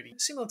insecurity,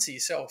 similar to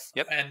yourself,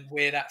 Yep. and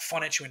where that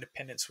financial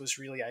independence was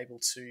really able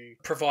to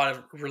provide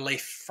a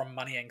relief from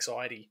money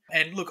anxiety.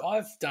 And look,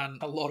 I've done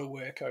a lot of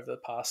work over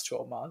the past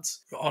 12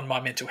 months on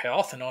my mental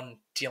health and on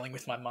dealing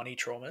with my money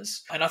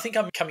traumas, and I think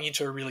I'm coming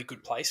into a really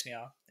good place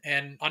now.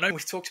 And I know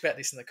we've talked about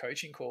this in the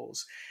coaching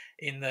calls,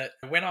 in that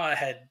when I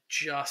had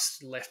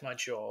just left my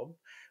job,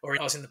 or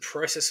I was in the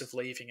process of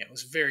leaving, it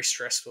was very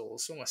stressful. It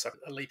was almost like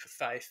a leap of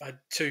faith. I had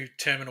two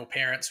terminal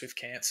parents with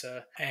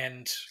cancer,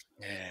 and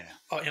Yeah.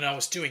 I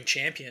was doing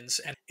champions,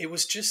 and it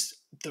was just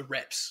the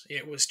reps.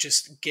 It was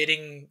just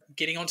getting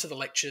onto the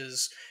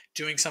lectures,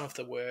 doing some of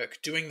the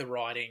work, doing the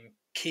writing,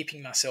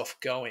 keeping myself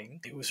going.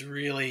 It was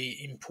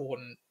really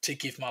important to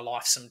give my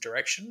life some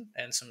direction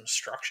and some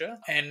structure.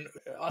 And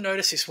I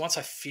noticed this once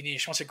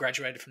I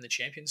graduated from the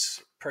champions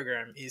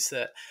program, is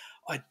that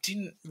I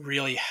didn't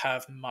really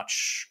have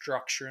much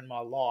structure in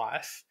my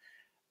life.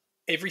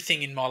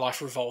 Everything in my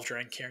life revolved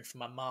around caring for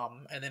my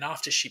mum. And then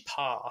after she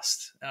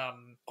passed,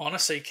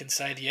 honestly can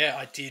say, yeah,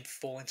 I did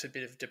fall into a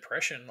bit of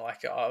depression.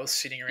 Like, I was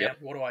sitting around, Yep.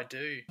 what do I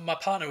do? My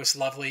partner was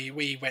lovely.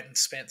 We went and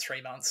spent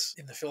 3 months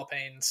in the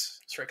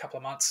Philippines for a couple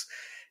of months,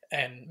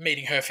 and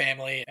meeting her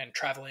family and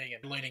traveling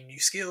and learning new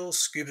skills,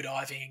 scuba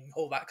diving,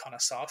 all that kind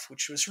of stuff,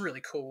 which was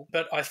really cool.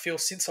 But I feel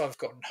since I've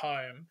gotten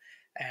home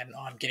and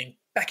I'm getting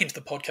back into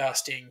the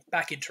podcasting,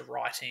 back into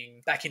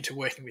writing, back into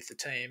working with the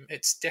team,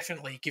 it's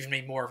definitely given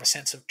me more of a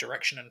sense of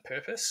direction and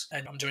purpose.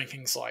 And I'm doing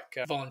things like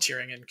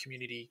volunteering in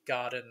community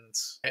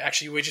gardens.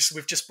 Actually, we've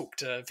just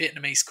booked a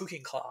Vietnamese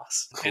cooking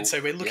class. Cool. And so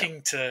we're Yep.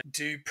 looking to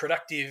do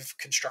productive,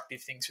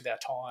 constructive things with our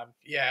time.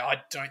 Yeah,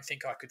 I don't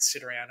think I could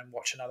sit around and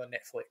watch another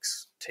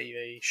Netflix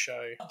TV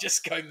show.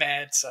 Just go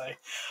mad. So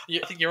yeah,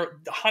 I think you're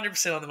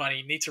 100% on the money.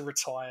 You need to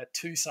retire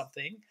to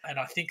something. And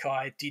I think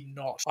I did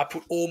not. I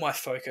put all my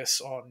focus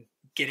on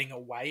getting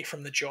away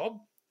from the job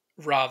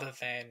rather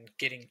than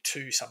getting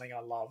to something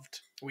I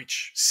loved,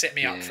 which set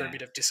me up for a Yeah.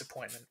 bit of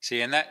disappointment. See,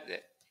 and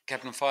that,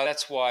 Captain Fire,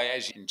 that's why,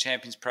 as in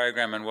Champions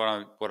Program and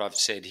what I've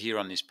said here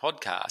on this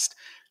podcast,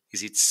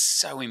 is it's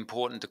so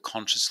important to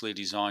consciously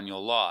design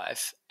your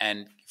life.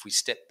 And if we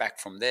step back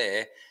from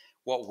there,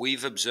 what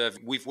we've observed,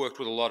 we've worked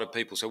with a lot of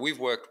people. So we've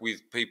worked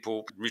with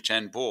people, rich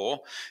and poor,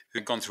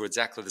 who've gone through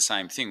exactly the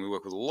same thing. We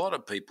work with a lot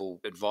of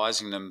people,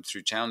 advising them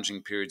through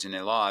challenging periods in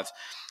their lives.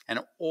 And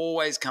it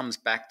always comes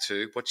back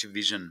to, what's your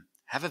vision?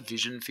 Have a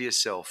vision for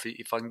yourself.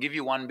 If I can give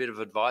you one bit of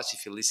advice,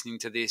 if you're listening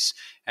to this,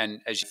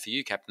 and as for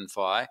you, Captain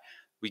Fire,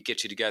 we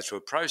get you to go through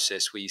a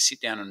process where you sit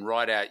down and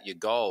write out your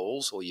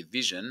goals or your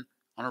vision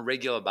on a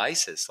regular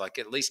basis, like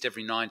at least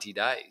every 90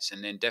 days,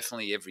 and then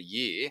definitely every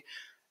year.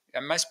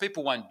 And most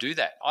people won't do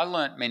that. I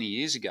learnt many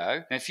years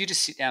ago, if you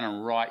just sit down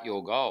and write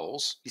your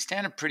goals, you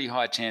stand a pretty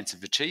high chance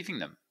of achieving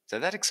them. So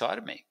that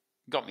excited me.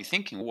 It got me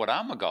thinking, what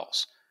are my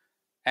goals?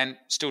 And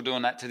still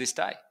doing that to this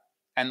day.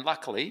 And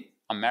luckily,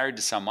 I'm married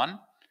to someone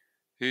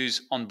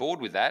who's on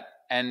board with that,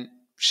 and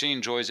she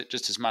enjoys it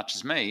just as much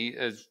as me,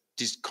 of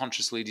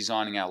consciously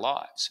designing our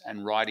lives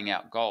and writing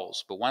out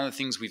goals. But one of the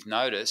things we've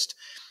noticed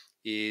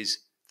is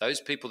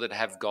those people that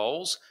have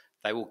goals,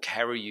 they will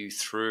carry you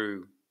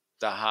through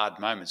the hard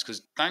moments.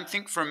 Because don't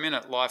think for a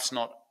minute life's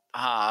not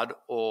hard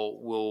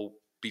or will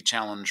be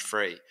challenge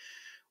free.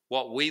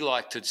 What we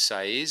like to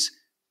say is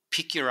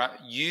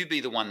you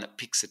be the one that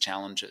picks the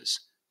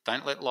challenges.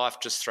 Don't let life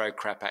just throw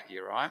crap at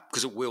you, right?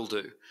 Because it will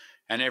do.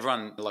 And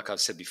everyone, like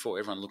I've said before,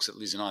 everyone looks at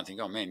Liz and I and think,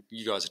 oh man,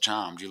 you guys are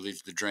charmed. You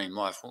live the dream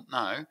life. Well,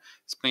 no,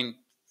 it's been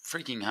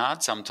freaking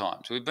hard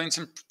sometimes. We've been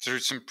through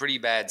some pretty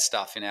bad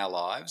stuff in our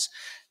lives,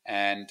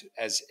 and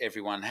as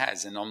everyone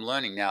has. And I'm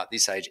learning now at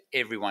this age,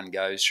 everyone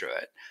goes through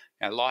it.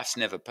 Life's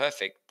never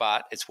perfect,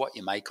 but it's what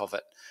you make of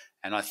it.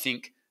 And I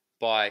think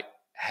by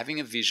having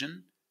a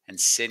vision and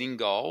setting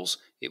goals,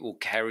 it will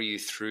carry you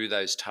through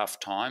those tough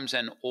times.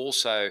 And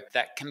also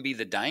that can be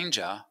the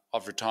danger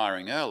of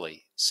retiring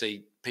early.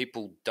 See,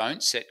 people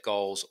don't set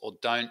goals or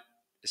don't,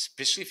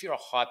 especially if you're a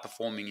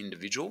high-performing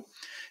individual,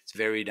 it's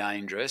very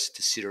dangerous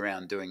to sit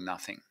around doing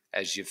nothing,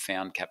 as you've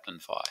found, Captain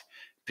Fi.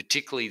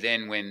 Particularly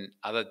then when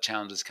other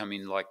challenges come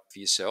in, like for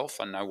yourself,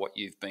 I know what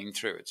you've been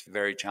through. It's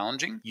very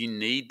challenging. You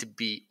need to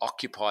be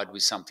occupied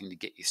with something to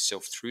get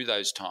yourself through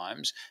those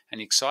times. And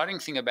the exciting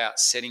thing about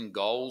setting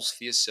goals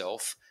for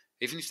yourself,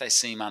 even if they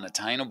seem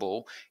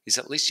unattainable, is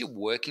at least you're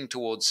working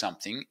towards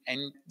something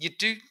and you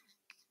do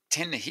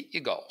tend to hit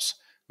your goals,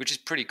 which is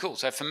pretty cool.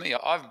 So for me,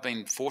 I've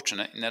been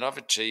fortunate in that I've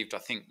achieved, I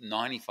think,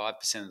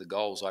 95% of the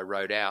goals I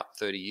wrote out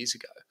 30 years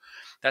ago.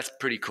 That's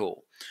pretty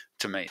cool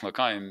to me. Like,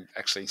 I am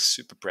actually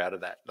super proud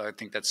of that. I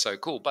think that's so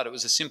cool. But it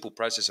was a simple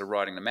process of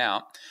writing them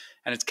out,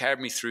 and it's carried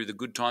me through the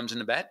good times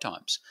and the bad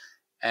times.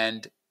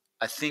 And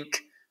I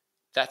think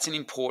that's an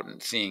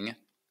important thing.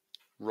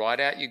 Write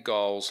out your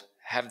goals,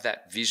 have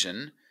that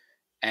vision,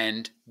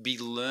 and be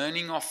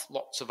learning off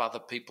lots of other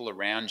people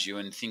around you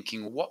and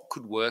thinking what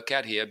could work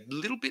out here. A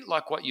little bit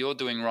like what you're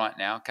doing right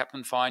now,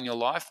 Captain Fi, in your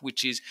life,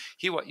 which is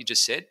hear what you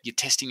just said. You're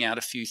testing out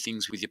a few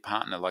things with your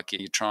partner, like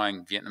you're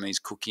trying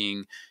Vietnamese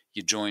cooking,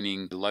 you're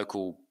joining the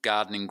local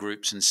gardening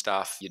groups and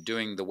stuff, you're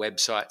doing the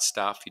website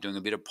stuff, you're doing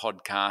a bit of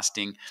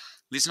podcasting.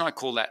 Liz and I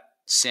call that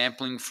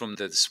sampling from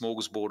the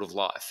smorgasbord of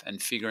life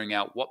and figuring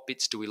out what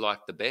bits do we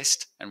like the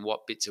best and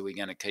what bits are we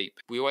going to keep.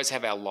 We always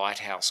have our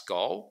lighthouse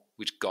goal,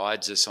 which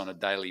guides us on a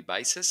daily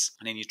basis.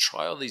 And then you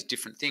try all these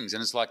different things.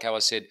 And it's like how I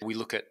said, we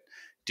look at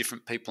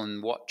different people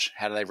and watch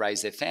how do they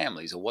raise their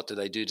families, or what do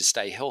they do to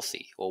stay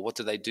healthy, or what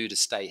do they do to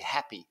stay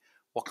happy?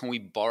 What can we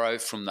borrow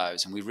from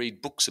those? And we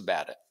read books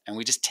about it. And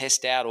we just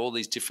test out all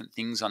these different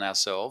things on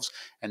ourselves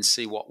and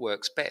see what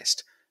works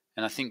best.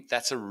 And I think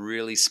that's a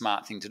really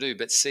smart thing to do.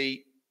 But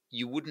see,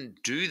 you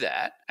wouldn't do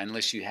that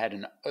unless you had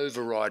an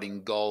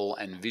overriding goal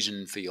and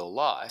vision for your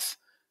life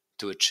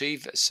to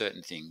achieve a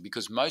certain thing.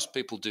 Because most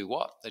people do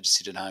what? They just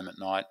sit at home at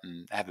night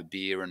and have a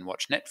beer and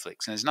watch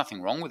Netflix. And there's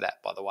nothing wrong with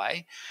that, by the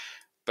way.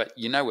 But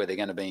you know where they're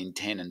going to be in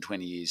 10 and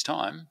 20 years'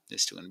 time. They're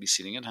still going to be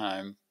sitting at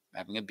home,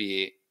 having a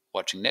beer,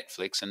 watching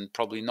Netflix, and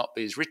probably not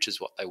be as rich as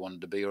what they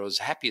wanted to be, or as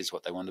happy as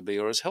what they wanted to be,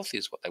 or as healthy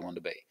as what they want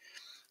to be.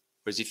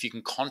 Whereas if you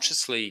can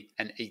consciously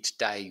and each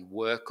day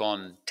work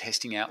on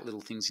testing out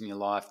little things in your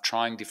life,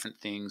 trying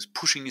different things,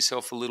 pushing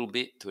yourself a little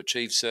bit to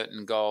achieve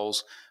certain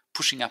goals,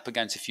 pushing up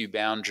against a few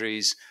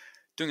boundaries,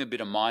 doing a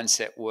bit of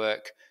mindset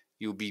work,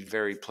 you'll be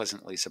very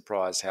pleasantly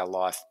surprised how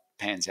life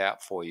pans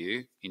out for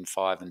you in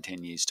 5 and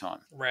 10 years' time.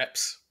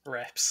 Reps.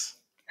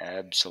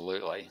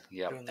 Absolutely.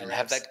 Yep. And reps.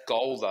 have that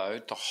goal, though,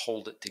 to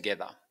hold it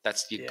together.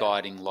 That's your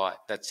guiding light.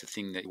 That's the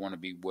thing that you want to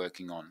be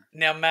working on.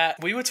 Now, Matt,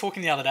 we were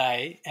talking the other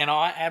day, and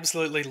I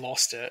absolutely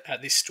lost it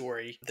at this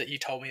story that you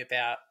told me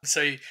about.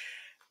 So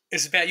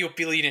it's about your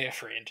billionaire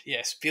friend.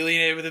 Yes,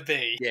 billionaire with a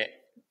B. Yeah.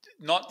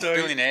 Not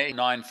billionaire,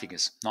 9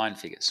 figures.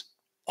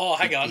 Oh,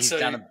 hang on. He's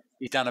done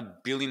a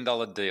 $1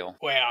 billion deal.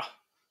 Wow.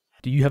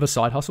 Do you have a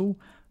side hustle?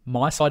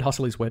 My side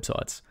hustle is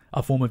websites,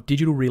 a form of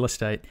digital real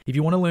estate. If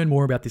you want to learn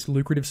more about this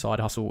lucrative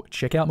side hustle,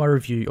 check out my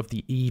review of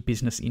the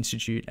eBusiness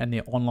Institute and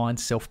their online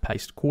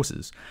self-paced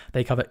courses.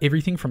 They cover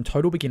everything from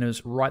total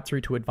beginners right through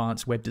to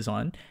advanced web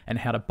design and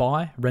how to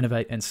buy,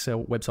 renovate, and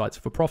sell websites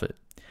for profit.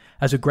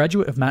 As a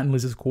graduate of Matt and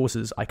Liz's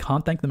courses, I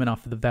can't thank them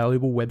enough for the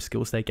valuable web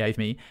skills they gave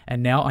me,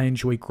 and now I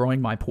enjoy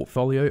growing my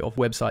portfolio of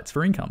websites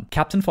for income.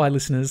 Captain Fi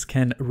listeners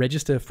can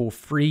register for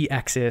free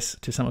access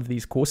to some of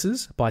these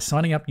courses by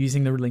signing up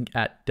using the link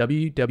at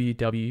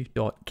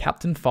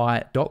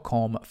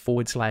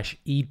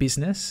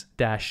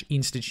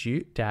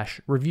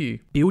www.captainfi.com/ebusiness-institute-review.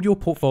 Build your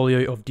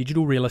portfolio of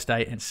digital real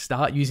estate and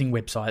start using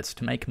websites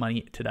to make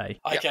money today.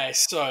 Okay,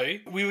 so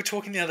we were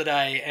talking the other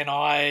day and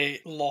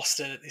I lost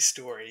it at this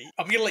story.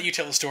 I'm going to let you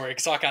tell the story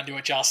because I can't do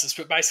it justice,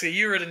 but basically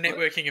you were at a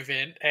networking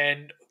event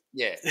and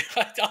yeah,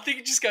 I think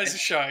it just goes to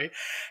show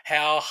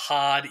how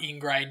hard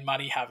ingrained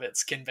money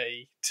habits can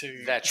be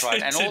to, that's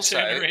right. And also,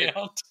 turn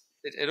around.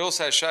 It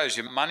also shows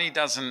you money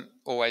doesn't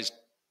always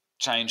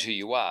change who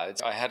you are.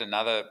 I had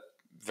another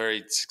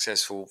very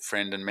successful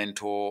friend and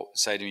mentor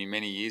say to me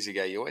many years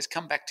ago, you always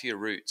come back to your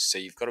roots. So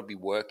you've got to be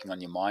working on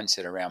your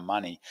mindset around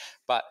money.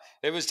 But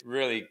it was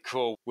really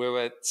cool. We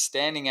were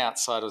standing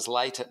outside. It was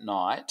late at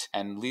night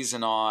and Liz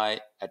and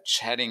I are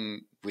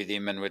chatting with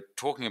him and we're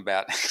talking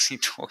about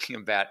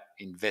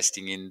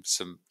investing in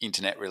some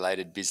internet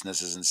related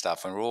businesses and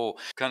stuff. And we're all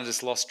kind of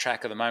just lost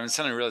track of the moment.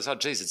 Suddenly realized, oh,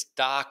 geez, it's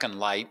dark and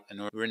late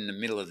and we're in the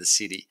middle of the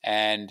city.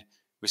 And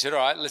we said, all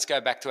right, let's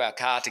go back to our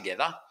car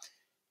together.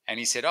 And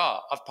he said,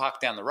 oh, I've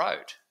parked down the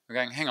road. We're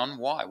going, hang on,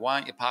 why? Why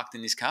aren't you parked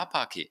in this car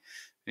park here?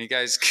 And he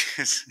goes,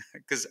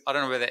 because I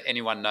don't know whether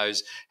anyone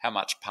knows how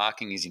much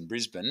parking is in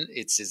Brisbane.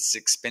 It's as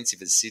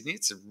expensive as Sydney.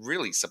 It's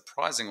really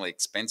surprisingly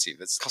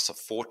expensive. It costs a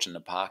fortune to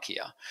park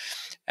here.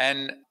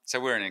 And so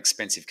we're in an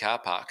expensive car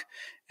park.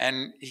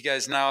 And he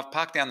goes, no, I've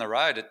parked down the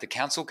road at the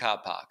council car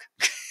park.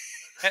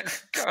 And I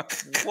go,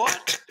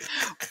 what?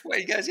 Well,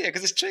 he goes, yeah,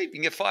 because it's cheap.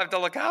 You can get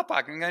 $5 car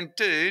park. I'm going,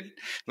 dude.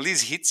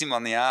 Liz hits him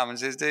on the arm and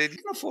says, dude, you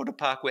can afford to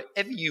park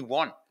wherever you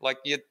want. Like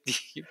you've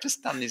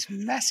just done this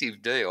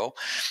massive deal.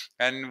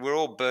 And we're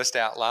all burst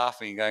out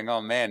laughing, going,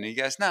 oh, man. And he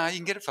goes, no, you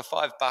can get it for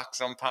 $5.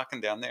 I'm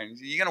parking down there. And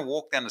you're going to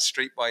walk down the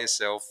street by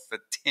yourself for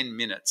 10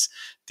 minutes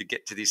to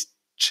get to this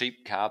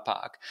cheap car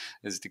park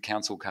as the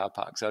council car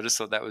park. So I just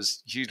thought that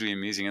was hugely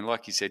amusing. And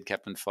like you said,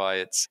 Captain Fi,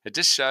 it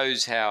just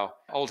shows how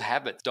old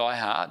habits die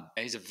hard.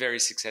 He's a very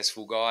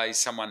successful guy. He's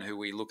someone who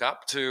we look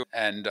up to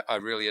and I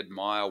really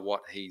admire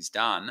what he's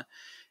done.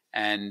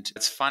 And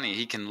it's funny,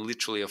 he can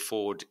literally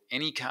afford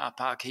any car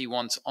park he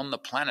wants on the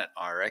planet,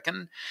 I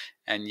reckon.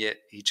 And yet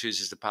he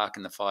chooses to park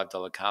in the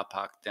 $5 car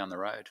park down the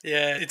road.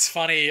 Yeah, it's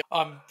funny.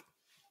 I'm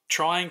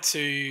trying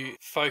to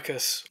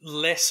focus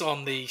less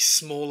on the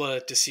smaller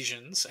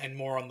decisions and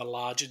more on the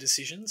larger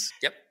decisions.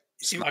 Yep.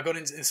 I got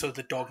into sort of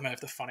the dogma of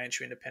the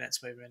financial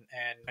independence movement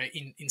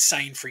and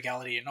insane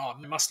frugality and I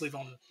must live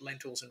on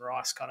lentils and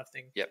rice kind of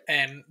thing. Yep.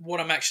 And what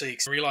I'm actually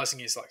realizing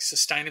is like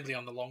sustainably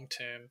on the long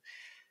term,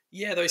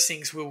 yeah, those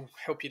things will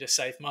help you to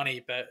save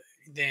money, but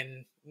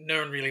then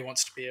no one really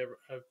wants to be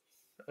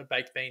a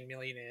baked bean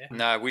millionaire.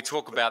 No, we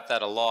talk about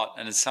that a lot,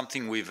 and it's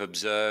something we've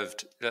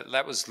observed.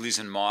 That was Liz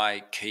and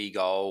my key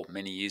goal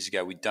many years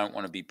ago. We don't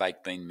want to be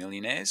baked bean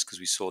millionaires because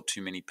we saw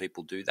too many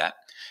people do that,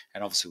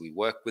 and obviously we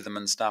work with them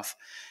and stuff.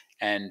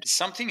 And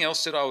something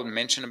else that I would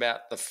mention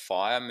about the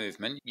FIRE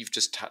movement, you've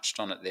just touched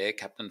on it there,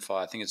 Captain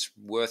FIRE, I think it's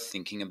worth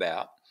thinking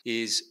about,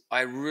 is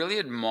I really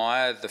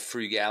admire the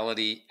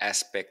frugality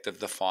aspect of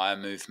the FIRE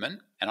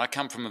movement. And I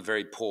come from a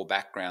very poor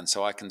background,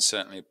 so I can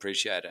certainly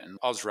appreciate it. And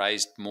I was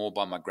raised more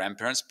by my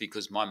grandparents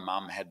because my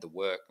mum had to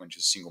work when she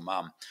was a single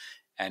mum.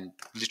 And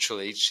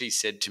literally, she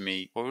said to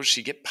me, well,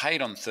 she'd get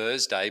paid on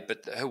Thursday,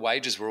 but her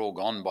wages were all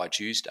gone by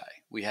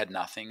Tuesday. We had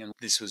nothing. And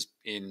this was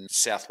in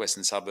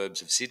southwestern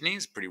suburbs of Sydney.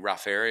 It's a pretty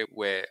rough area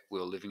where we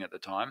were living at the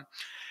time.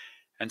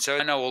 And so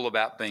I know all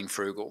about being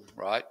frugal,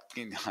 right?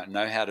 I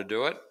know how to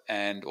do it.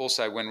 And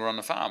also when we're on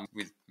the farm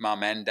with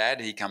mum and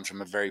dad, he comes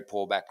from a very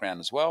poor background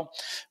as well.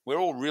 We're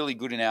all really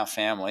good in our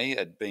family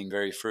at being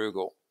very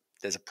frugal.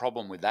 There's a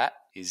problem with that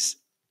is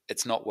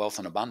it's not wealth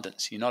and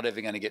abundance. You're not ever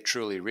going to get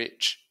truly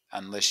rich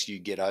unless you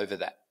get over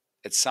that.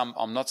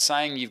 I'm not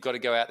saying you've got to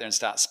go out there and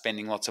start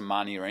spending lots of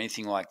money or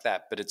anything like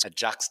that, but it's a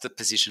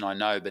juxtaposition, I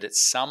know. But at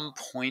some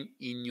point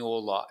in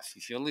your life,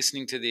 if you're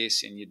listening to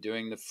this and you're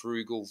doing the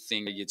frugal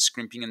thing, you're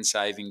scrimping and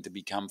saving to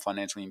become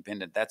financially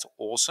independent, that's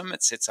awesome.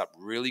 It sets up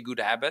really good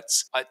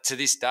habits. To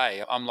this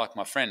day, I'm like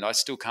my friend. I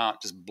still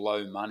can't just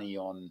blow money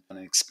on an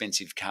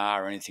expensive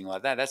car or anything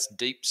like that. That's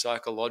deep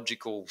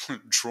psychological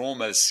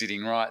trauma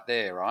sitting right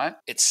there, right?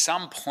 At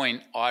some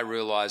point, I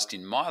realized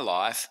in my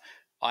life,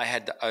 I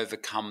had to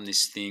overcome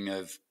this thing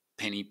of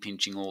penny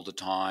pinching all the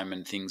time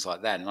and things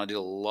like that. And I did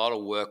a lot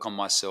of work on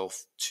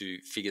myself to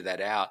figure that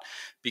out,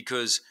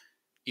 because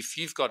if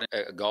you've got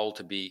a goal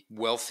to be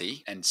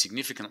wealthy and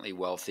significantly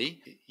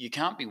wealthy, you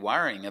can't be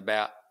worrying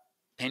about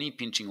penny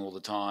pinching all the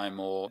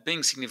time. Or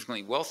being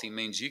significantly wealthy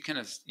means you can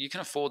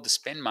afford to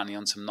spend money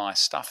on some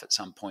nice stuff at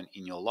some point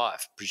in your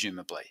life,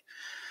 presumably.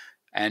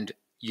 And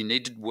you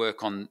need to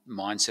work on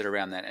mindset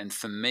around that. And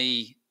for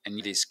me,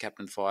 and this,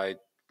 Captain Fi,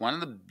 one of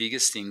the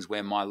biggest things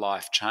where my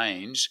life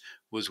changed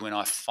was when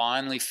I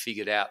finally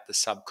figured out the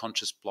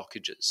subconscious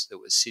blockages that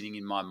were sitting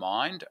in my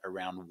mind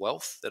around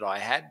wealth that I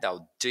had. They were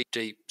deep,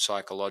 deep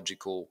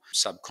psychological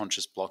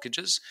subconscious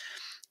blockages,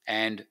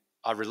 and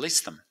I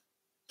released them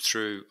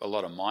through a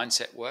lot of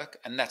mindset work.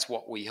 And that's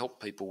what we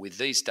help people with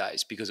these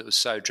days, because it was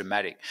so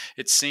dramatic.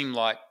 It seemed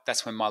like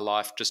that's when my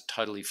life just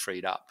totally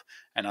freed up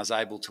and I was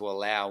able to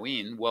allow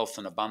in wealth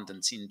and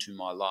abundance into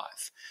my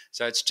life.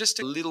 So it's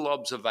just a little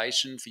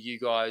observation for you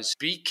guys.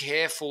 Be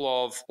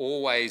careful of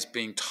always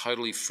being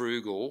totally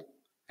frugal.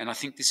 And I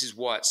think this is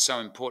why it's so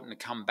important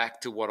to come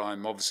back to what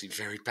I'm obviously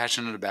very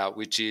passionate about,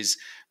 which is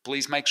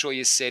please make sure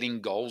you're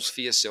setting goals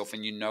for yourself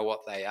and you know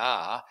what they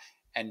are,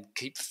 and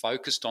keep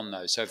focused on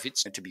those. So if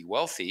it's to be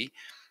wealthy,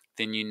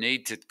 then you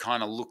need to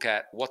kind of look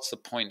at what's the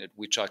point at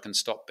which I can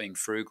stop being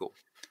frugal,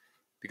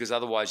 because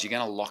otherwise you're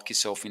going to lock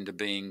yourself into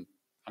being,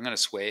 I'm going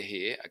to swear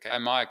here. Okay,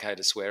 am I okay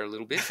to swear a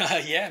little bit?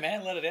 Yeah,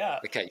 man, let it out.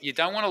 Okay, you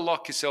don't want to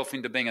lock yourself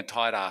into being a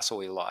tight ass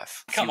all your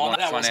life. Come on,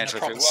 that wasn't a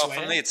proper well, swear.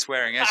 For me, it's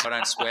swearing. I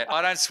don't swear.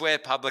 I don't swear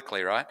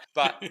publicly, right?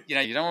 But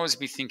you don't always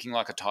be thinking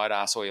like a tight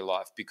ass all your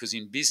life, because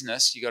in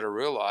business, you got to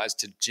realize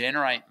to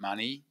generate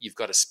money, you've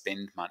got to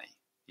spend money.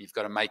 You've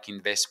got to make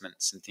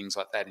investments and things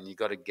like that, and you've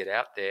got to get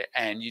out there,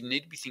 and you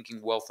need to be thinking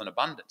wealth and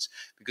abundance,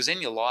 because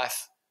then your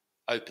life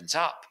opens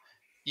up.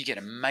 You get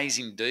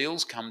amazing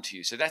deals come to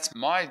you. So that's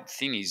my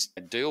thing, is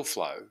a deal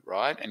flow,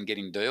 right? And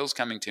getting deals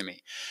coming to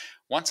me.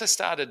 Once I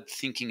started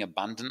thinking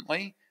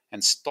abundantly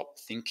and stopped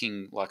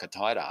thinking like a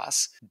tight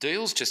ass,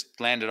 deals just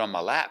landed on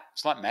my lap.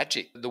 It's like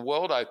magic. The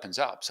world opens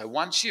up. So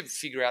once you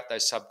figure out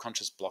those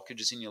subconscious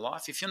blockages in your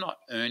life, if you're not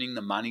earning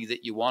the money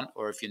that you want,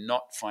 or if you're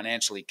not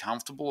financially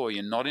comfortable, or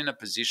you're not in a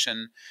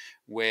position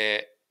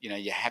where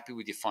you're happy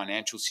with your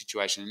financial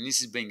situation, and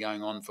this has been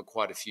going on for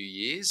quite a few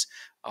years,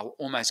 I'll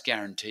almost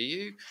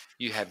guarantee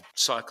you have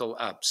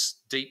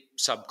deep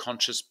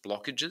subconscious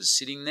blockages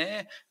sitting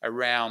there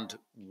around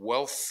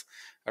wealth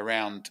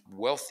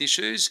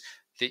issues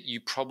that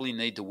you probably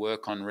need to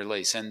work on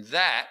release. And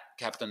that,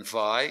 Captain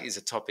Fi, is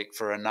a topic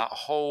for a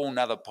whole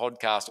nother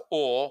podcast,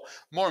 or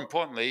more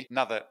importantly,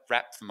 another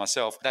wrap for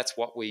myself. That's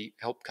what we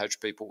help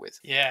coach people with.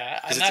 Yeah,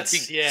 and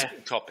it's a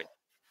big topic.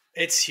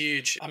 It's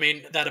huge. I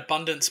mean, that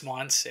abundance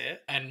mindset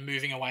and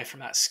moving away from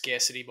that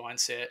scarcity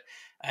mindset,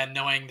 and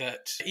knowing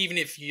that even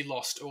if you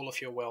lost all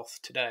of your wealth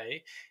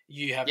today,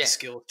 you have the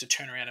skill to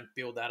turn around and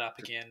build that up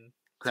again.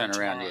 Turn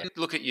around, yeah.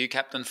 Look at you,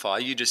 Captain Fi.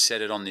 You just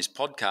said it on this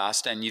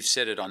podcast, and you've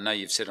said it, I know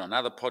you've said it on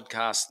other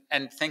podcasts.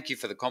 And thank you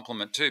for the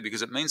compliment too,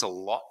 because it means a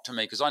lot to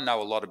me, because I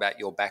know a lot about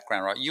your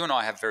background, right? You and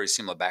I have very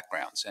similar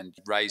backgrounds, and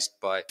raised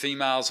by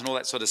females and all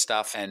that sort of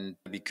stuff. And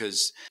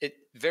because it's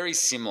very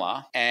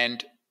similar,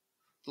 and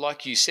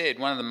like you said,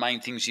 one of the main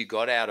things you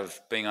got out of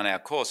being on our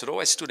course, it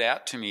always stood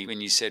out to me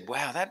when you said,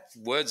 wow, that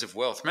words of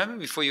wealth. Remember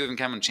before you even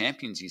came on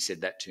Champions, you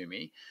said that to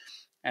me.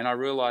 And I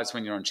realised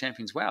when you're on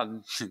Champions,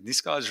 wow,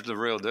 this guy's the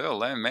real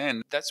deal. Oh,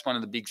 man, that's one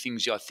of the big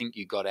things I think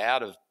you got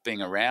out of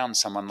being around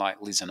someone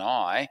like Liz and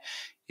I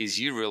is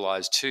you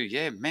realise too,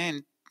 yeah,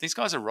 man, these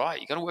guys are right.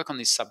 You got to work on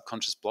these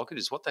subconscious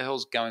blockages. What the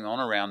hell's going on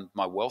around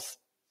my wealth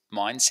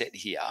mindset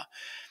here?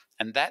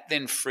 And that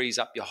then frees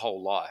up your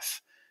whole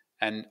life.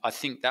 And I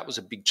think that was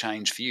a big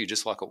change for you,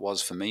 just like it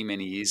was for me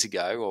many years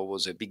ago, or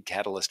was a big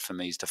catalyst for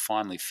me is to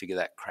finally figure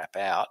that crap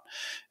out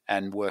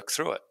and work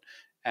through it.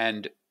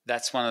 And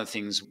that's one of the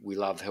things we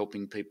love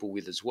helping people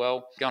with as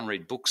well. Go and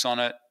read books on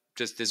it.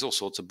 Just there's all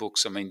sorts of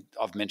books. I mean,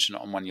 I've mentioned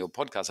it on one of your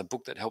podcasts. A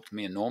book that helped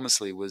me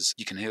enormously was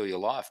You Can Heal Your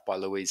Life by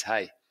Louise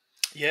Hay.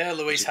 Yeah,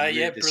 Louise Hay.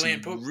 Yeah,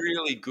 brilliant book.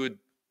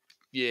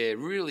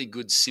 Really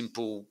good,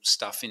 simple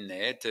stuff in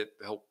there to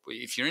help.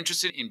 If you're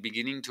interested in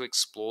beginning to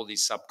explore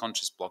these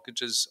subconscious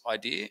blockages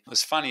idea, it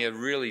was funny, a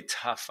really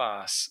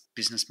tough-ass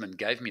businessman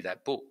gave me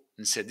that book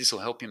and said, this will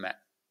help you, Matt.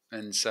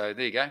 And so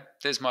there you go.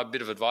 There's my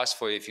bit of advice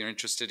for you if you're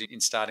interested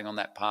in starting on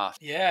that path.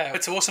 Yeah,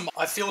 it's awesome.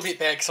 I feel a bit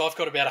bad because I've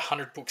got about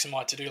 100 books in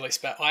my to-do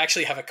list, but I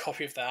actually have a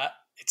copy of that.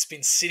 It's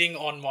been sitting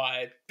on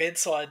my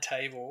bedside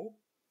table,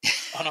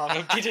 and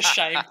I'm a bit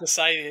ashamed to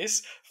say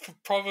this,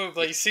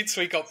 probably since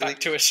we got back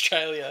to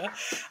Australia.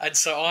 And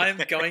so I'm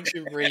going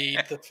to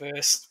read the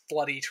first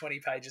bloody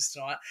 20 pages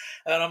tonight.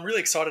 And I'm really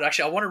excited.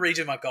 Actually, I want to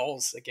redo my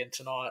goals again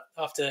tonight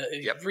after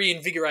it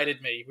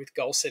reinvigorated me with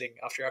goal setting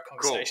after our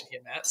conversation here,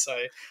 Matt. So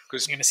I'm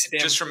going to sit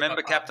down. Just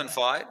remember, Captain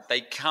Fight,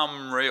 they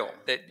come real.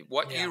 That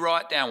what you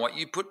write down, what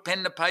you put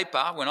pen to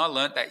paper, when I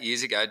learnt that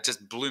years ago, it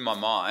just blew my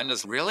mind. It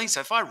was really? So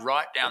if I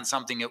write down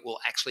something, it will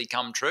actually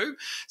come true.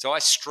 So I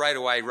straight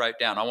away wrote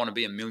down, I want to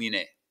be a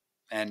millionaire.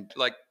 And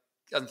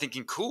I'm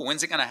thinking, cool,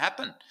 when's it going to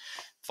happen?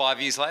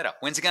 5 years later,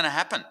 when's it going to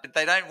happen?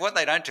 What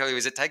they don't tell you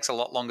is it takes a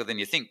lot longer than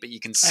you think, but you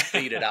can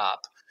speed it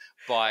up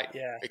by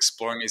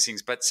exploring these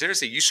things. But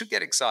seriously, you should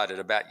get excited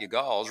about your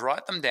goals.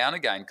 Write them down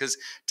again, because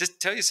just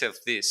tell yourself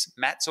this,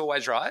 Matt's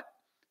always right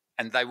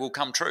and they will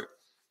come true.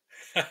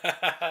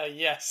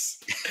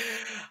 Yes.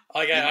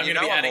 Okay, I'm going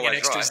to be adding an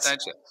extra. Right,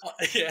 don't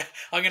you? Yeah,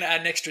 I'm going to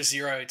add an extra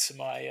zero to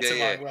my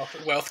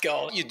wealth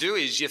goal. What you do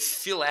is you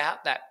fill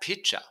out that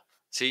picture.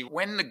 See,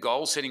 when the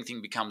goal setting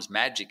thing becomes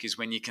magic is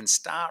when you can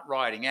start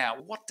writing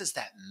out, what does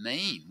that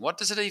mean? What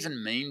does it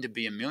even mean to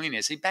be a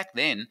millionaire? See, back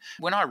then,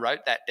 when I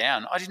wrote that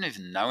down, I didn't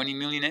even know any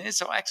millionaires,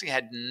 so I actually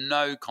had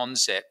no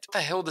concept. What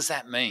the hell does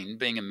that mean,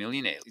 being a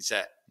millionaire? Is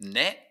that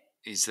net?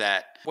 Is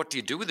that, what do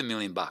you do with $1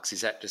 million?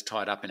 Is that just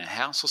tied up in a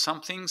house or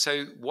something?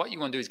 So what you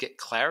want to do is get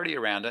clarity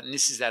around it. And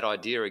this is that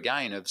idea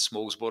again of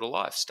smorgasbord of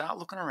life. Start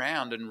looking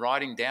around and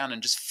writing down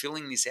and just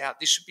filling this out.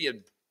 This should be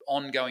an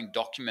ongoing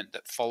document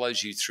that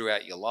follows you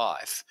throughout your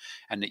life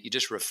and that you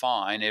just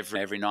refine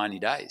every 90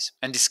 days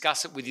and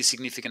discuss it with your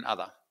significant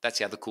other. That's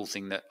the other cool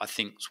thing that I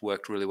think's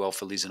worked really well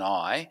for Liz and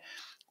I.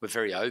 We're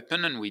very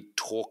open and we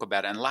talk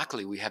about it. And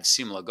luckily we have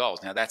similar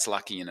goals. Now that's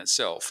lucky in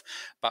itself,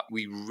 but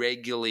we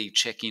regularly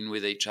check in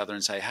with each other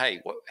and say,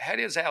 hey, how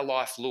does our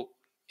life look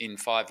in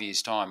 5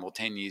 years' time or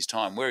 10 years'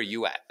 time? Where are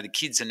you at? The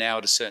kids are now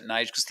at a certain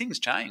age because things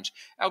change.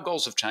 Our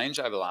goals have changed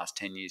over the last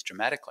 10 years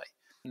dramatically.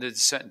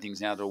 There's certain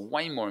things now that are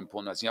way more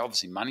important.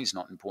 Obviously, money's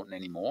not important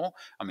anymore.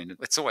 I mean,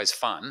 it's always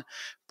fun,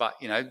 but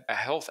our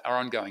health, our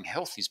ongoing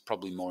health is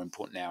probably more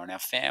important now, and our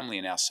family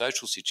and our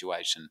social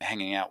situation,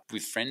 hanging out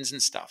with friends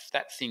and stuff.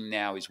 That thing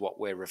now is what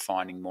we're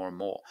refining more and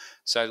more.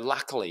 So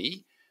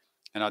luckily,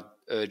 and I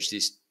urge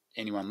this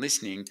anyone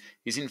listening,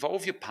 is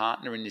involve your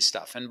partner in this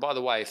stuff. And by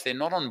the way, if they're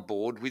not on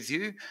board with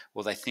you,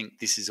 or they think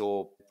this is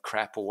all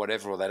crap or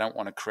whatever, or they don't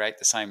want to create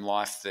the same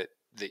life that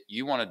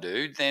you want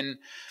to do, then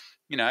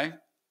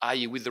are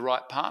you with the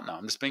right partner?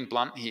 I'm just being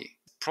blunt here.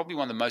 Probably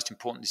one of the most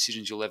important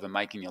decisions you'll ever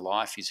make in your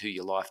life is who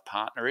your life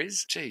partner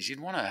is. Geez,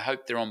 you'd want to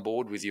hope they're on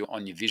board with you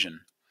on your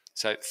vision.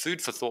 So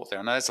food for thought there.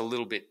 I know that's a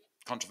little bit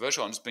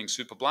controversial. I'm just being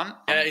super blunt.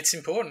 Yeah, it's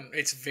important.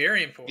 It's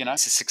very important.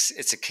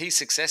 It's a key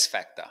success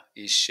factor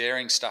is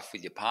sharing stuff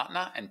with your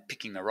partner and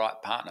picking the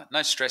right partner.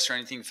 No stress or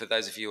anything for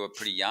those of you who are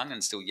pretty young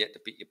and still yet to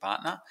pick your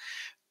partner,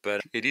 but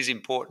it is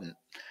important.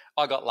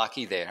 I got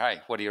lucky there.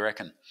 Hey, what do you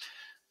reckon?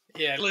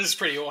 Yeah, Liz is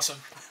pretty awesome.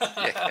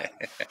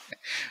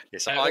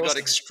 Yes, I got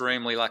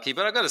extremely lucky,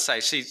 but I got to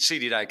say she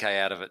did okay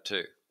out of it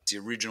too. It's the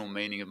original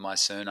meaning of my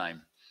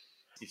surname.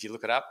 If you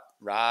look it up,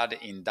 Raad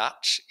in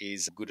Dutch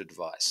is good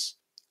advice.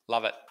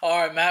 Love it.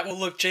 All right, Matt. Well,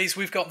 look, geez,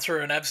 we've gotten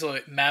through an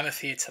absolute mammoth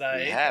here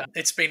today. We have.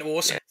 It's been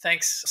awesome. Yeah.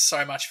 Thanks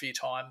so much for your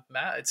time,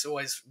 Matt. It's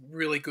always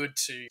really good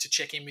to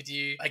check in with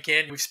you.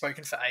 Again, we've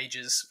spoken for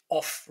ages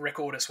off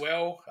record as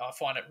well. I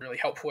find it really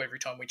helpful every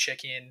time we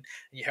check in and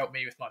you help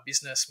me with my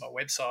business, my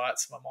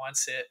websites, my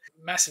mindset.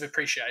 Massive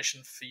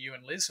appreciation for you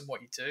and Liz and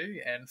what you do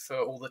and for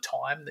all the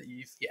time that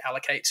you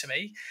allocate to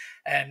me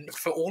and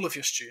for all of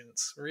your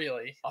students,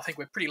 really. I think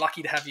we're pretty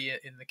lucky to have you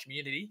in the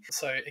community.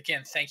 So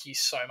again, thank you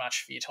so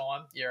much for your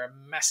time. You're a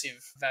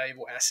massive,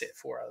 valuable asset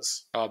for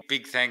us. Oh,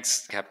 big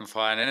thanks, Captain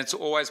Fire. And it's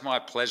always my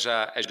pleasure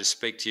to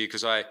speak to you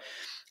because I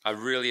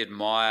really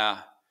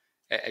admire,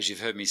 as you've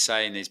heard me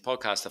say in these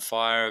podcasts, the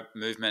FIRE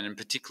movement and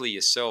particularly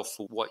yourself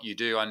for what you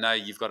do. I know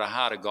you've got a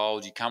heart of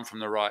gold. You come from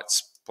the right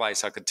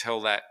place. I could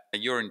tell that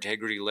your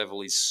integrity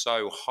level is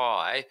so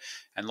high,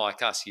 and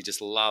like us, you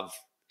just love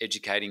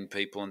educating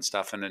people and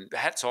stuff. And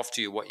hats off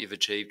to you what you've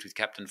achieved with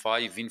Captain Fire.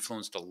 You've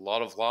influenced a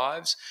lot of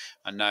lives.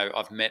 I know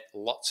I've met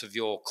lots of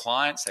your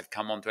clients. They've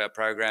come onto our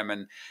program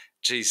and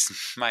geez,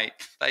 mate,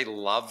 they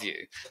love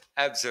you,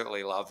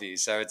 absolutely love you.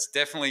 So it's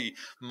definitely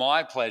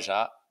my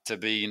pleasure to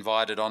be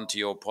invited onto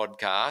your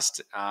podcast.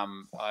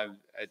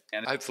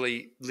 And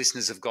hopefully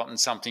listeners have gotten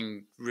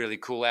something really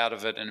cool out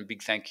of it. And a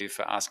big thank you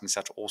for asking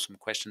such awesome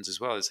questions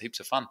as well. It's heaps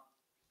of fun.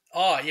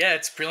 Oh, yeah,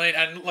 it's brilliant.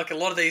 And look, a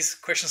lot of these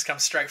questions come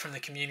straight from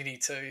the community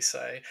too.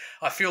 So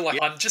I feel like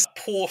I'm just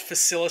a poor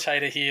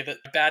facilitator here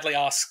that badly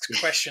asks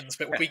questions,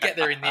 but we get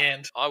there in the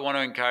end. I want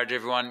to encourage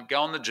everyone,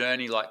 go on the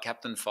journey like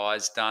Captain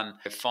Fi's done.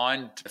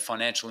 Find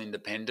financial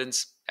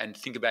independence and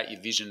think about your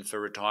vision for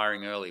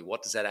retiring early.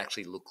 What does that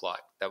actually look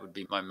like? That would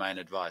be my main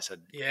advice. Back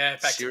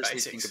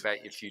seriously to basics. Think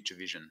about your future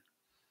vision.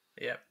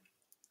 Yeah.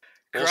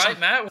 Awesome. Great,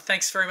 Matt. Well,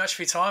 thanks very much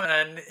for your time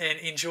and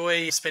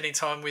enjoy spending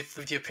time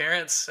with your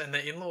parents and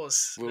the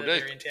in-laws Will that do.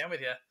 are in town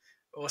with you.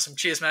 Awesome.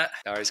 Cheers, Matt.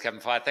 No worries,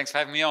 Captain Fi. Thanks for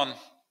having me on.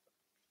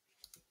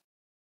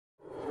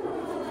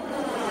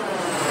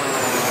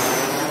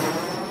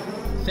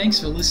 Thanks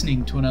for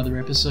listening to another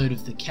episode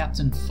of the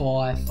Captain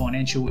Fi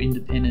Financial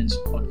Independence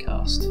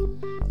Podcast.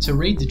 To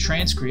read the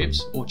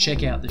transcript or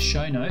check out the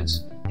show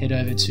notes, head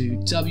over to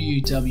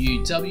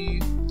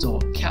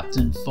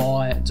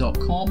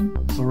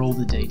www.captainfi.com for all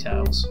the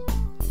details.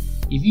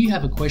 If you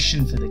have a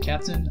question for the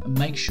captain,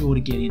 make sure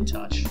to get in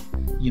touch.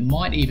 You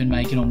might even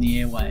make it on the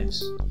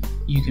airwaves.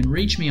 You can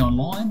reach me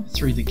online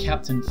through the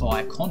Captain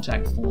Fi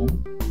contact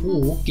form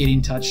or get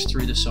in touch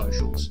through the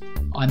socials.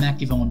 I'm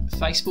active on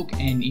Facebook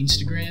and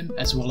Instagram,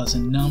 as well as a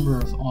number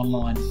of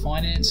online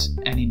finance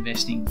and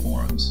investing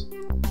forums.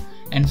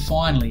 And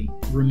finally,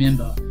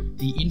 remember,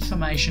 the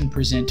information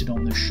presented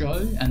on the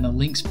show and the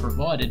links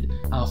provided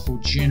are for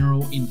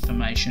general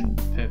information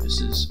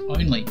purposes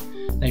only.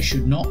 They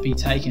should not be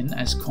taken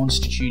as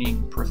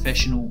constituting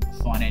professional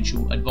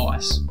financial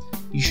advice.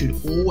 You should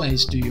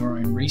always do your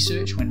own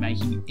research when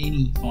making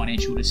any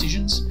financial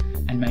decisions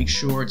and make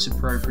sure it's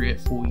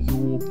appropriate for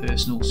your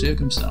personal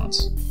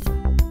circumstance.